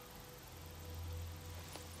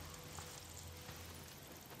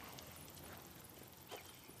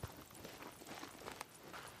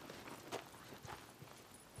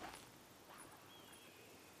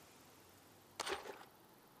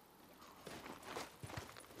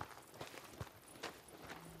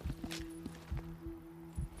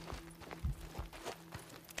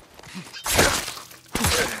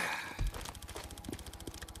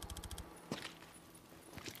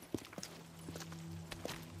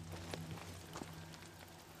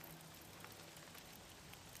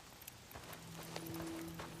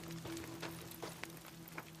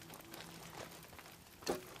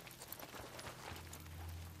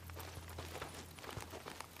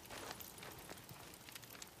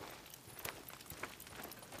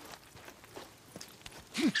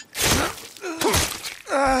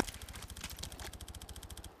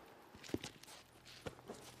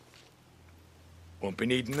 Won't be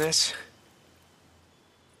needing this.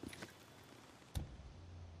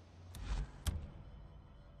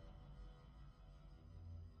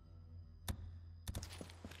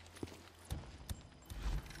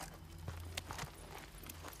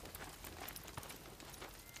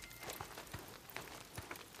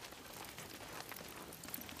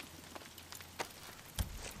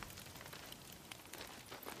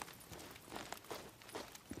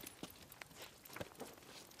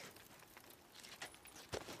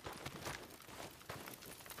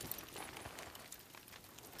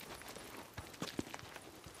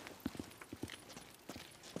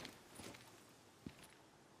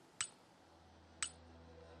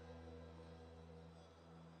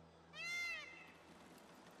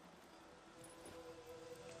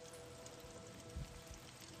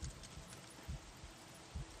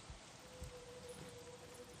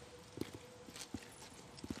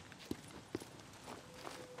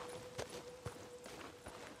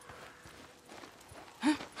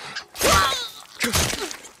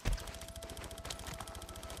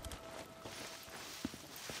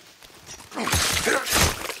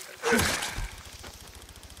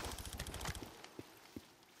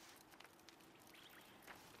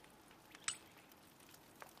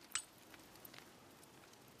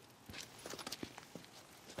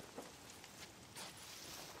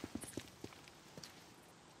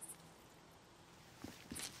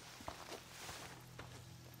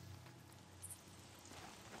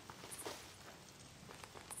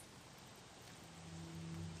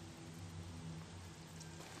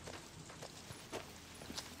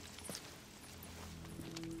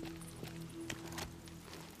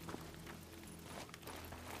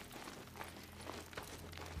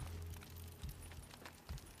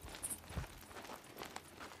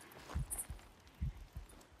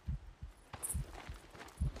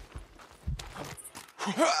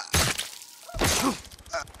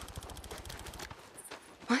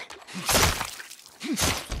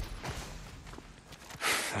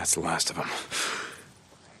 That's the last of them.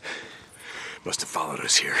 Must have followed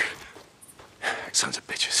us here. Sons of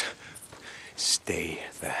bitches. Stay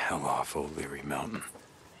the hell off O'Leary Mountain.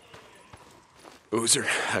 Boozer,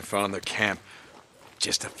 I found their camp.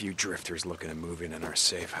 Just a few drifters looking to move in our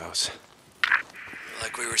safe house.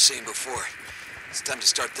 Like we were saying before, it's time to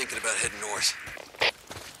start thinking about heading north.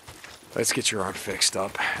 Let's get your arm fixed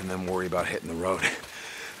up and then worry about hitting the road.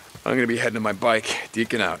 I'm gonna be heading to my bike.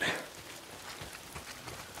 Deacon out.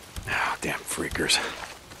 Oh, damn freakers.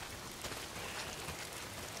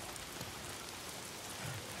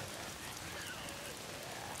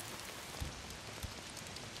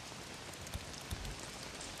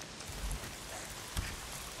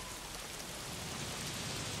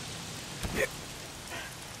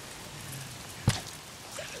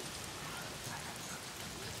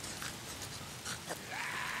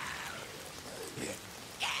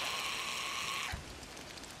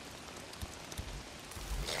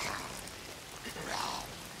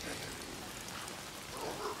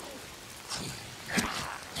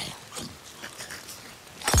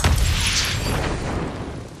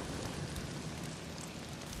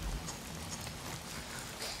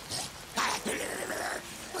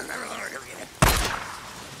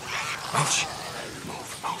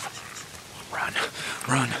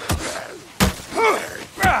 Run.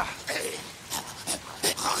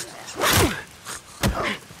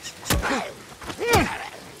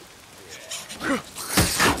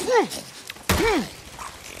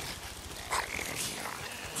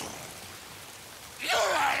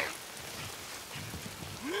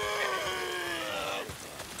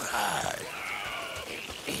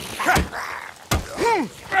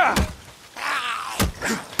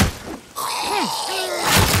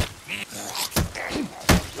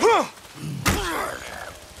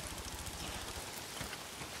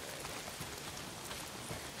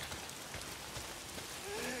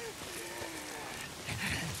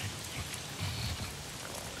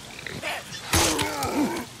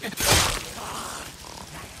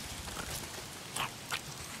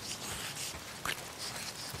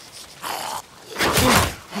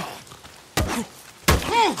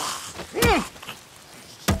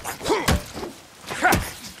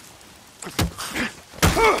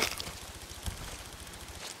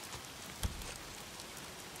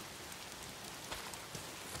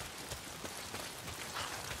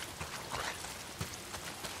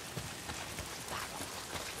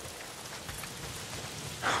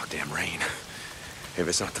 Damn rain. If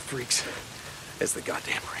it's not the freaks, it's the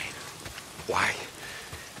goddamn rain. Why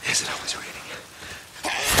is it always raining?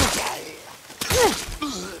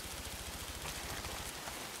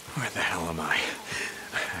 Where the hell am I?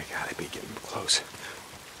 I gotta be getting close.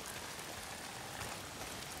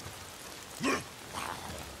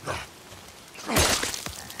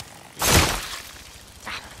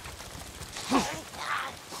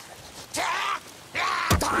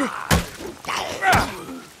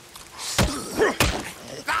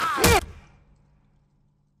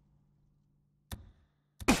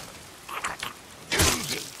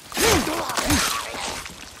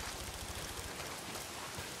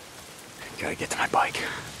 Gotta get to my bike.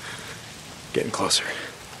 Getting closer.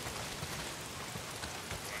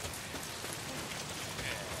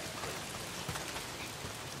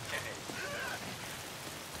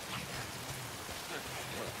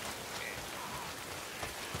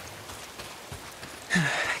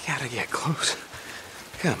 Gotta get close.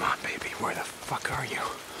 Come on, baby. Where the fuck are you?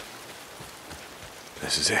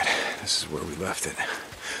 This is it. This is where we left it.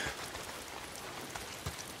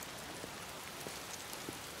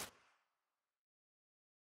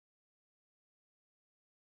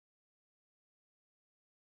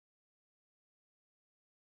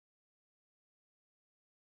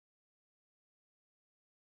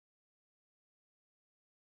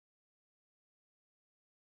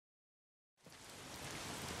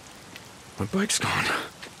 My bike's gone.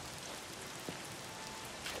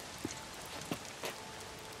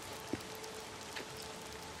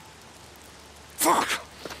 Fuck!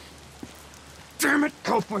 Damn it,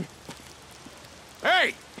 Copeland!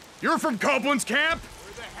 Hey! You're from Copeland's camp?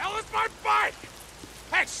 Where the hell is my bike?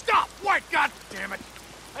 Hey, stop! White, god damn it!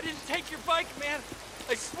 I didn't take your bike, man.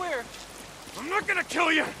 I swear. I'm not gonna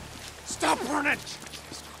kill you! Stop running!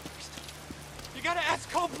 You gotta ask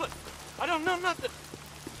Copeland. I don't know nothing.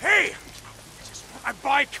 Hey! My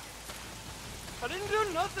bike! I didn't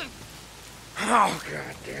do nothing. Oh,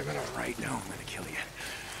 god damn it. All right, now I'm gonna kill you.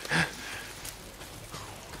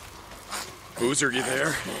 Boozer, you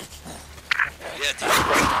there? Yeah, get your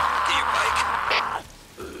bike.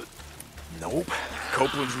 Nope.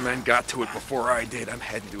 Copeland's men got to it before I did. I'm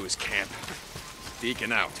heading to his camp.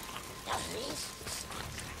 Deacon out.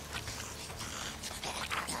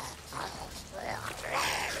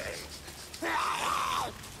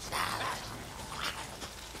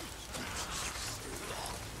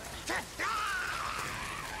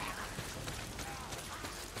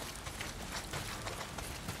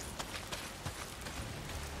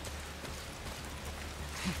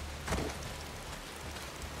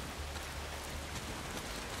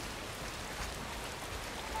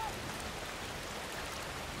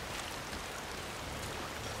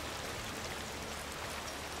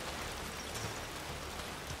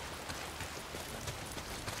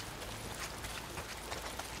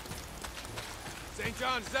 St.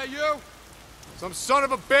 John, is that you? Some son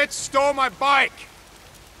of a bitch stole my bike!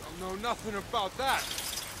 Don't know nothing about that.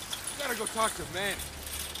 Gotta go talk to Manny.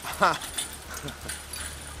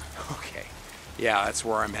 Okay. Yeah, that's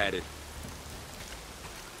where I'm headed.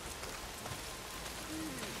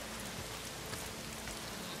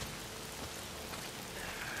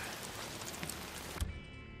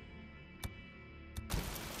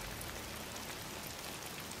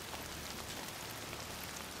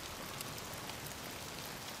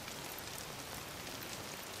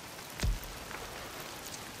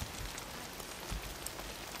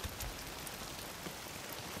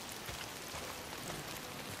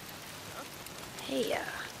 Hey,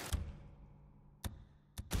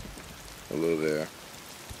 Hello there.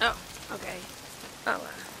 Oh, okay. I'll,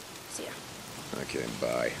 see ya. Okay,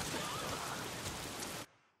 bye.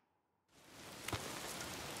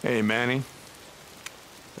 Hey, Manny.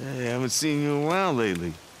 Hey, I haven't seen you around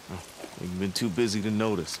lately. You've been too busy to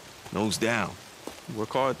notice. Nose down. You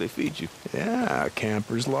work hard, they feed you. Yeah,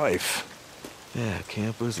 camper's life. Yeah,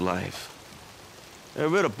 camper's life. I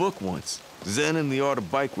read a book once, Zen and the Art of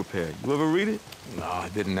Bike Repair. You ever read it? No, I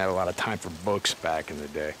didn't have a lot of time for books back in the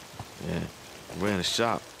day. Yeah, I ran a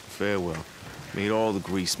shop, Farewell. Made all the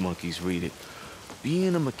grease monkeys read it.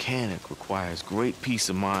 Being a mechanic requires great peace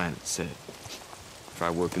of mind, it said. Try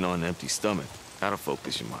working on an empty stomach. That'll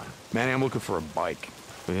focus your mind. Manny, I'm looking for a bike.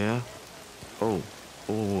 Yeah? Oh.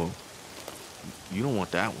 You don't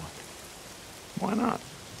want that one. Why not?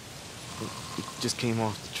 It just came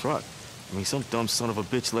off the truck. I mean, some dumb son of a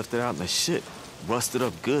bitch left it out in the shit. Rusted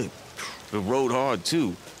up good. It rode hard,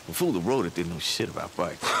 too. The fool that rode it didn't know shit about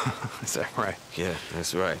bikes. Is that right? Yeah,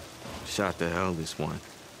 that's right. Shot the hell this one.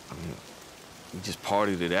 I mean, we just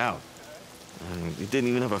partied it out. I mean, it didn't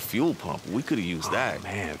even have a fuel pump. We could have used that.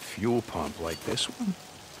 Man, fuel pump like this one?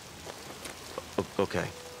 Okay.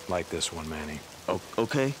 Like this one, Manny.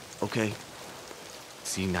 Okay.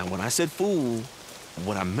 See, now when I said fool,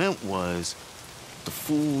 what I meant was the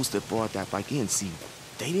fools that brought that bike in, see,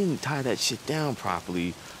 they didn't tie that shit down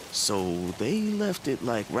properly, so they left it,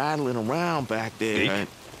 like, rattling around back there. Deke,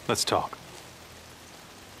 let's talk.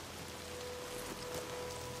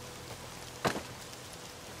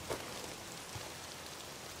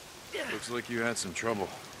 Looks like you had some trouble.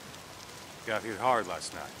 Got hit hard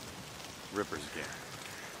last night. Rippers again.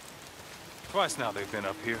 Twice now they've been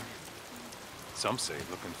up here. Some say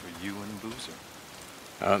looking for you and Boozer.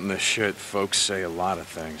 Out in the shit, folks say a lot of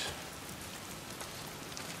things.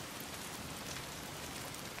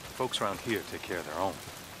 Folks around here take care of their own.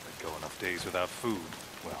 They go enough days without food.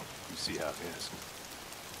 Well, you see how it is.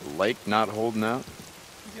 The lake not holding out?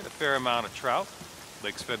 You get a fair amount of trout.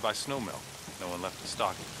 Lake's fed by snowmelt. No one left to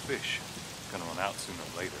stock it with fish. Gonna run out sooner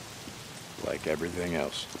or later. Like everything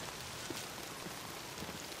else.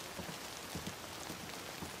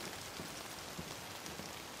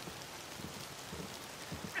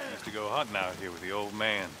 Used to go hunting out here with the old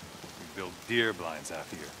man. We build deer blinds out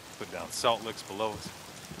here. Put down salt licks below us.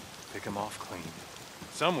 Pick 'em off clean.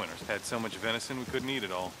 Some winters had so much venison we couldn't eat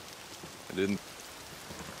it all. I didn't.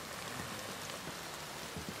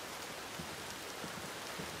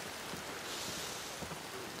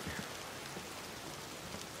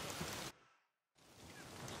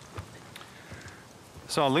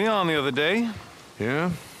 Saw Leon the other day.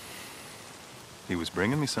 Yeah? He was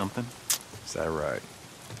bringing me something. Is that right?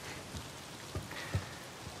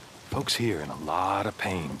 Folks here in a lot of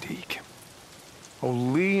pain, Deke. Oh,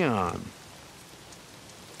 Leon.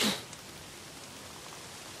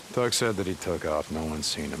 Doug said that he took off. No one's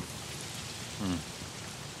seen him.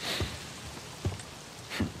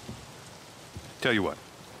 Tell you what.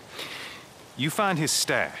 You find his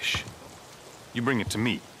stash. You bring it to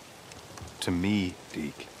me. To me,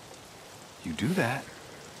 Deke. You do that,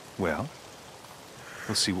 well,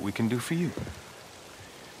 we'll see what we can do for you.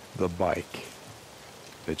 The bike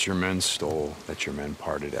that your men stole, that your men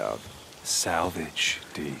parted out. Salvage,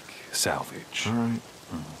 Deke. Salvage. All right.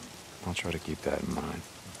 I'll try to keep that in mind.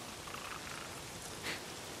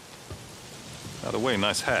 By the way,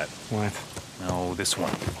 nice hat. What? No, this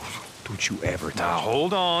one. Don't you ever Now, touch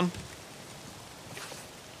hold on.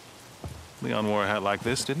 Leon wore a hat like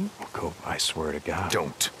this, didn't he? Cope, I swear to God.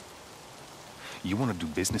 Don't. You want to do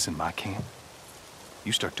business in my camp?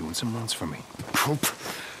 You start doing some runs for me. Cope.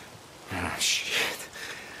 Oh, shit.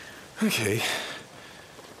 Okay.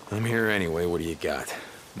 I'm here anyway. What do you got?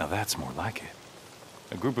 Now that's more like it.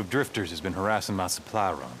 A group of drifters has been harassing my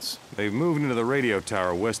supply runs. They've moved into the radio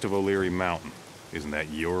tower west of O'Leary Mountain. Isn't that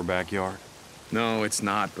your backyard? No, it's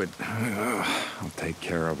not, but I'll take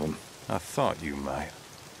care of them. I thought you might.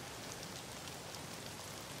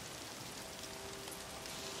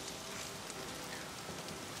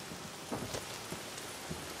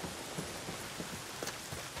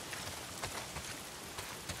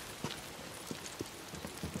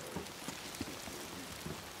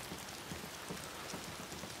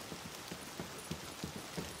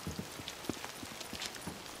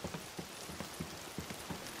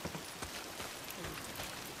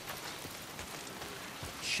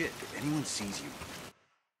 Shit, if anyone sees you.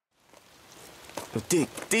 Yo,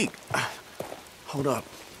 Deke, hold up.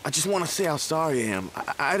 I just want to say how sorry I am.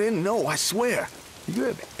 I didn't know, I swear. Do you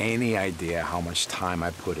have any idea how much time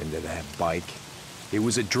I put into that bike? It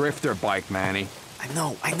was a drifter bike, Manny. I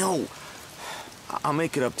know. I'll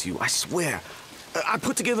make it up to you, I swear. I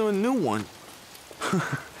put together a new one.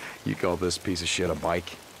 You call this piece of shit a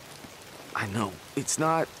bike? I know. It's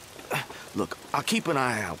not... Look, I'll keep an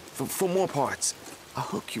eye out for more parts. I'll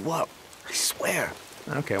hook you up. I swear.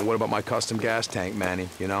 Okay, and what about my custom gas tank, Manny?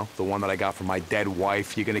 You know, the one that I got from my dead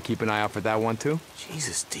wife. You gonna keep an eye out for that one, too?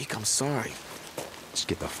 Jesus, Deke, I'm sorry. Just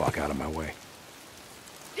get the fuck out of my way.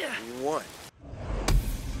 Yeah. You want?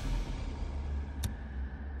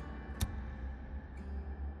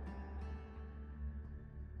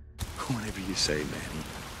 Whatever you say, Manny.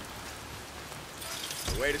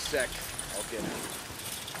 Wait a sec. I'll get it.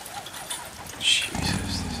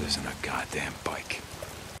 Jesus, this isn't a goddamn bike.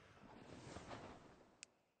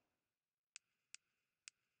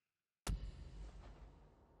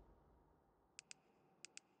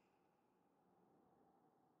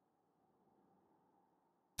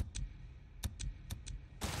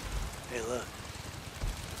 Hey, look.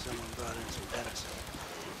 Someone brought in some venison.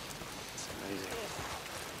 It's amazing.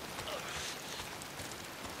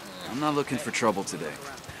 I'm not looking for trouble today.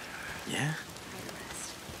 Yeah?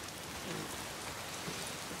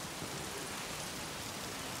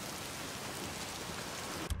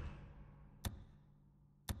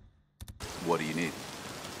 What do you need?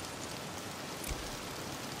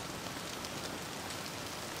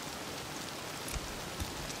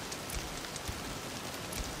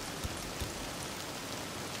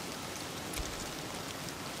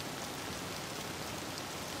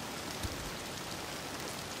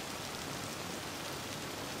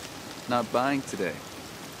 Not buying today.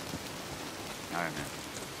 All right, man.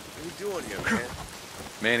 What are you doing here, man?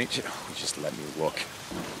 Manny, just let me look.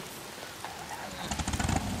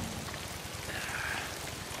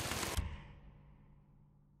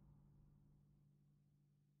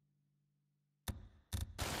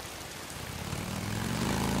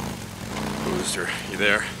 Brewster, you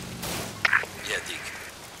there? Yeah, Deke.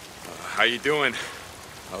 How you doing?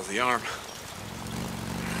 How's the arm?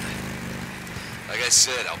 Like I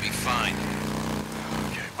said, I'll be fine.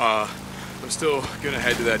 Okay. I'm still gonna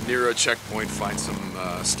head to that Nero checkpoint, find some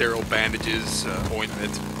sterile bandages,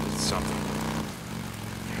 ointment, something.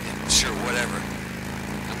 Yeah, sure, whatever.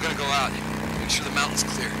 I'm gonna go out. Make sure the mountain's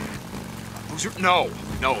clear. Boozer, no,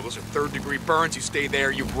 those are third-degree burns. You stay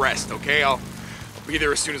there, you rest, okay? I'll be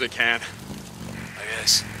there as soon as I can. I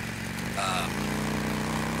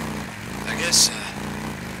guess.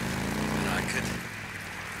 You know,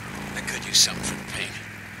 I could use something for the pain.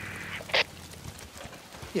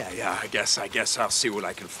 Yeah, I guess I'll see what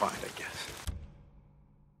I can find, I guess.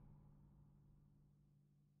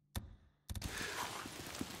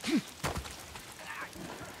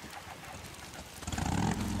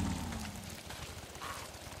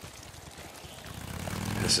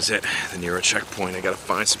 This is it, the Nero checkpoint. I gotta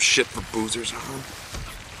find some shit for Boozer's arm.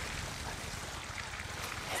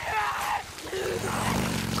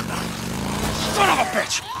 Son of a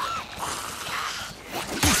bitch!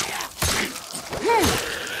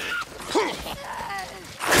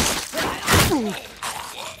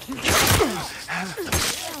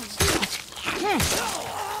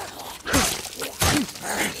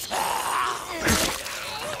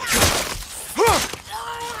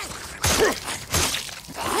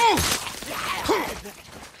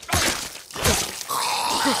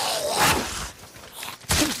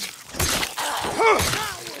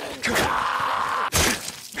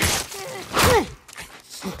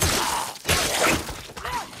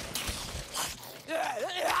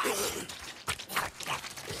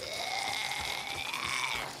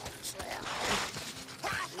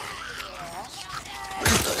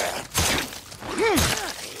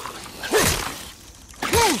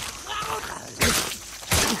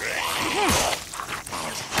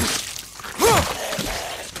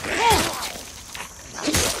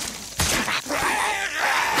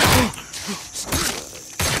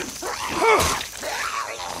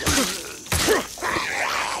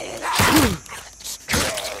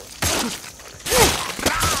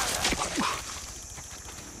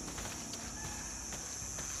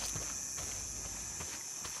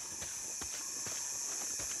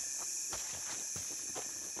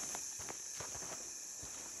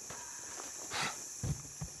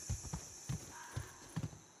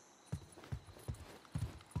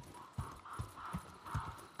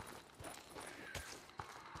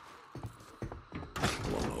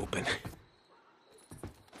 Won't open.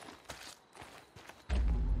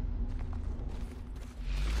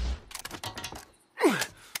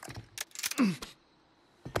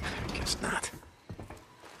 Guess not.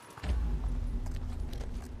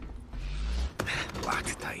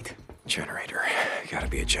 Locked tight. Generator. Gotta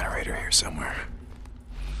be a generator here somewhere.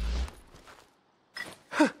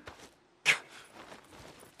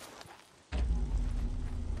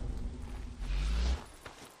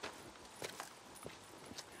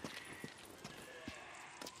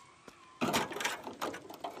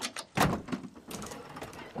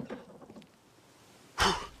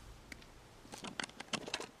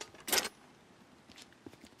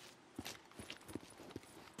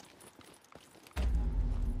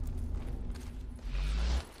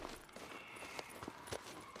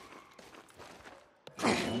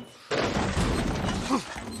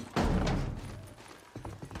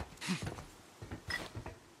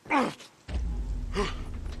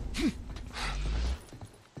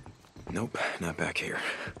 Nope, not back here.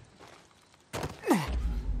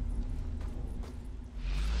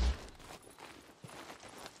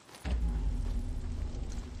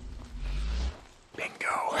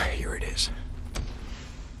 Bingo, here it is.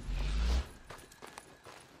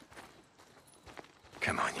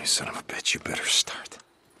 Come on, you son of a bitch, you better start.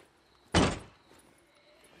 Gotta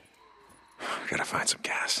find some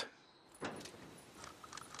gas.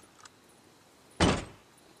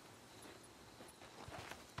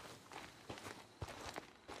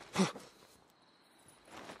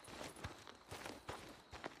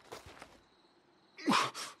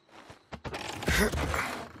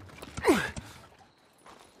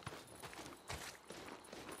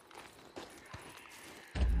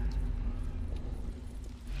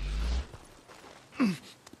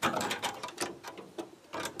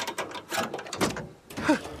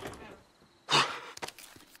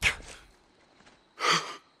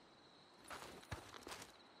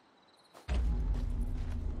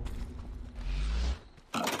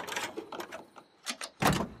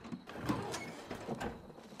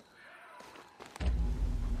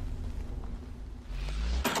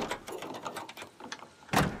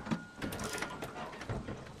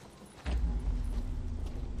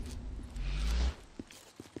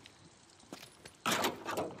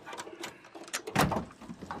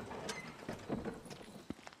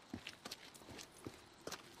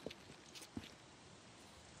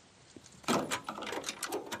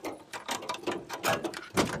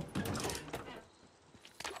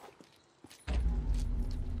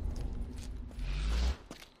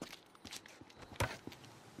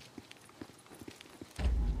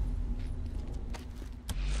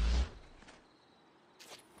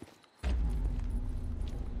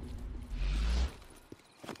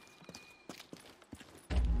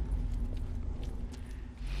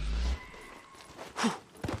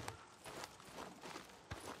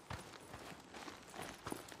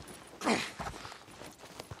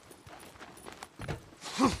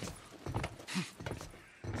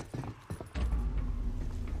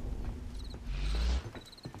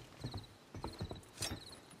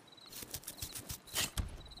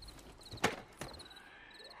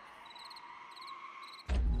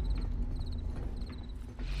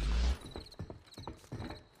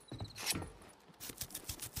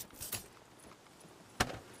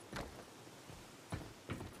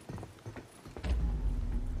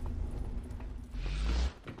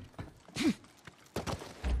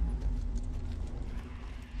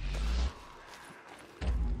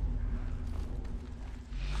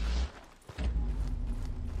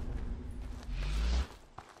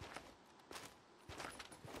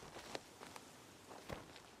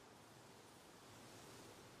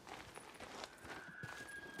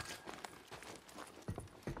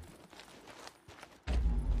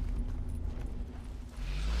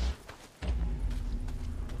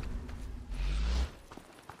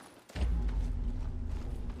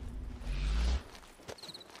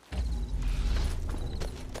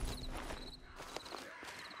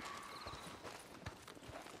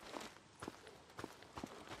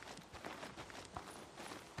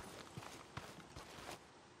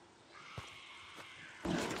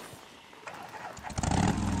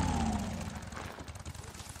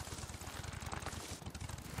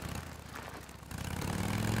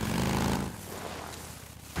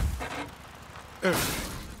 Oh,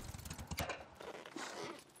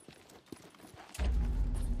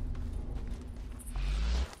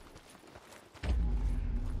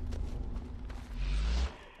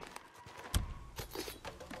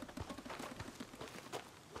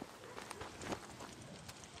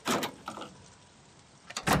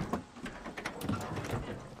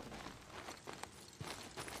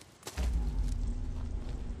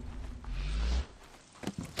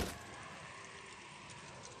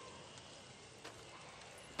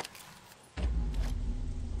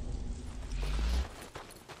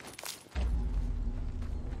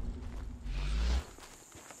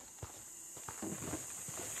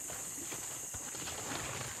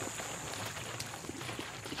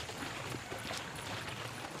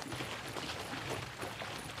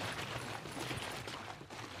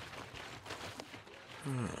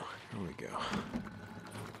 here we go.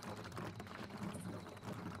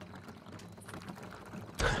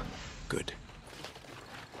 Good.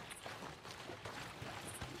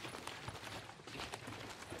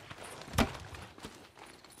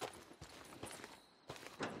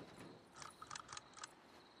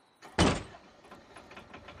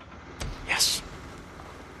 Yes.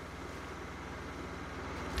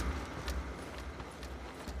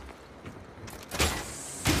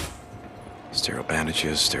 Sterile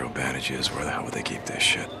bandages. Where the hell would they keep this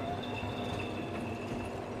shit?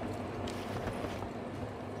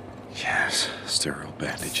 Yes, sterile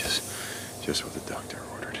bandages. Just what the doctor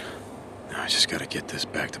ordered. Now I just gotta get this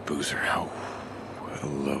back to Boozer. Oh,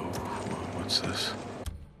 hello. What's this?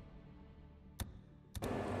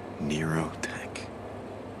 Neurotech.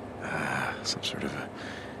 Some sort of a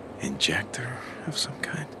injector of some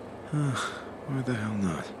kind. Why the hell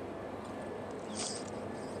not?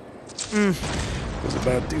 Was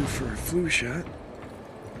about due for a flu shot.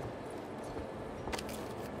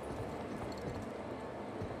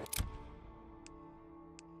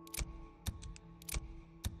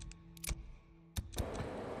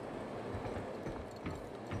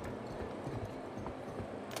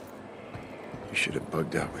 You should have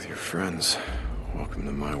bugged out with your friends. Welcome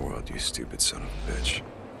to my world, you stupid son of a bitch.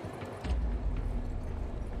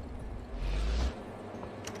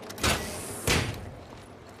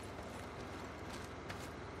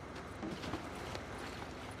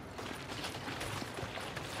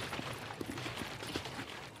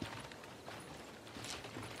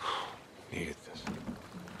 Needed this.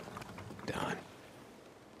 Done.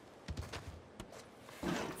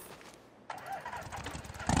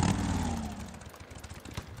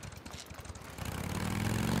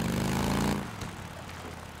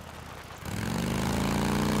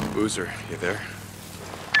 Boozer, you there?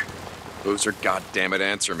 Boozer, goddammit,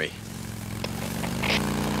 answer me.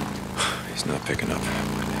 He's not picking up.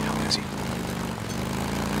 Where the hell is he?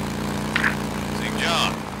 St.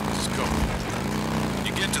 John, this is Cook. When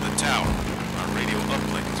you get to the tower, our radio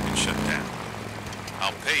uplink has been shut down.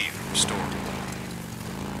 I'll pay you to restore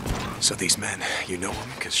it. So these men, you know them?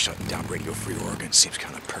 Because shutting down Radio Free Oregon seems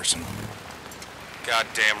kind of personal.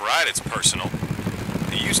 Goddamn right it's personal.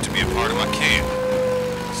 They used to be a part of my camp.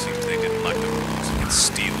 Seems they didn't like the rules against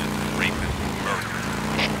stealing, raping, murder.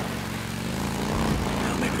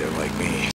 Well, maybe they're like me.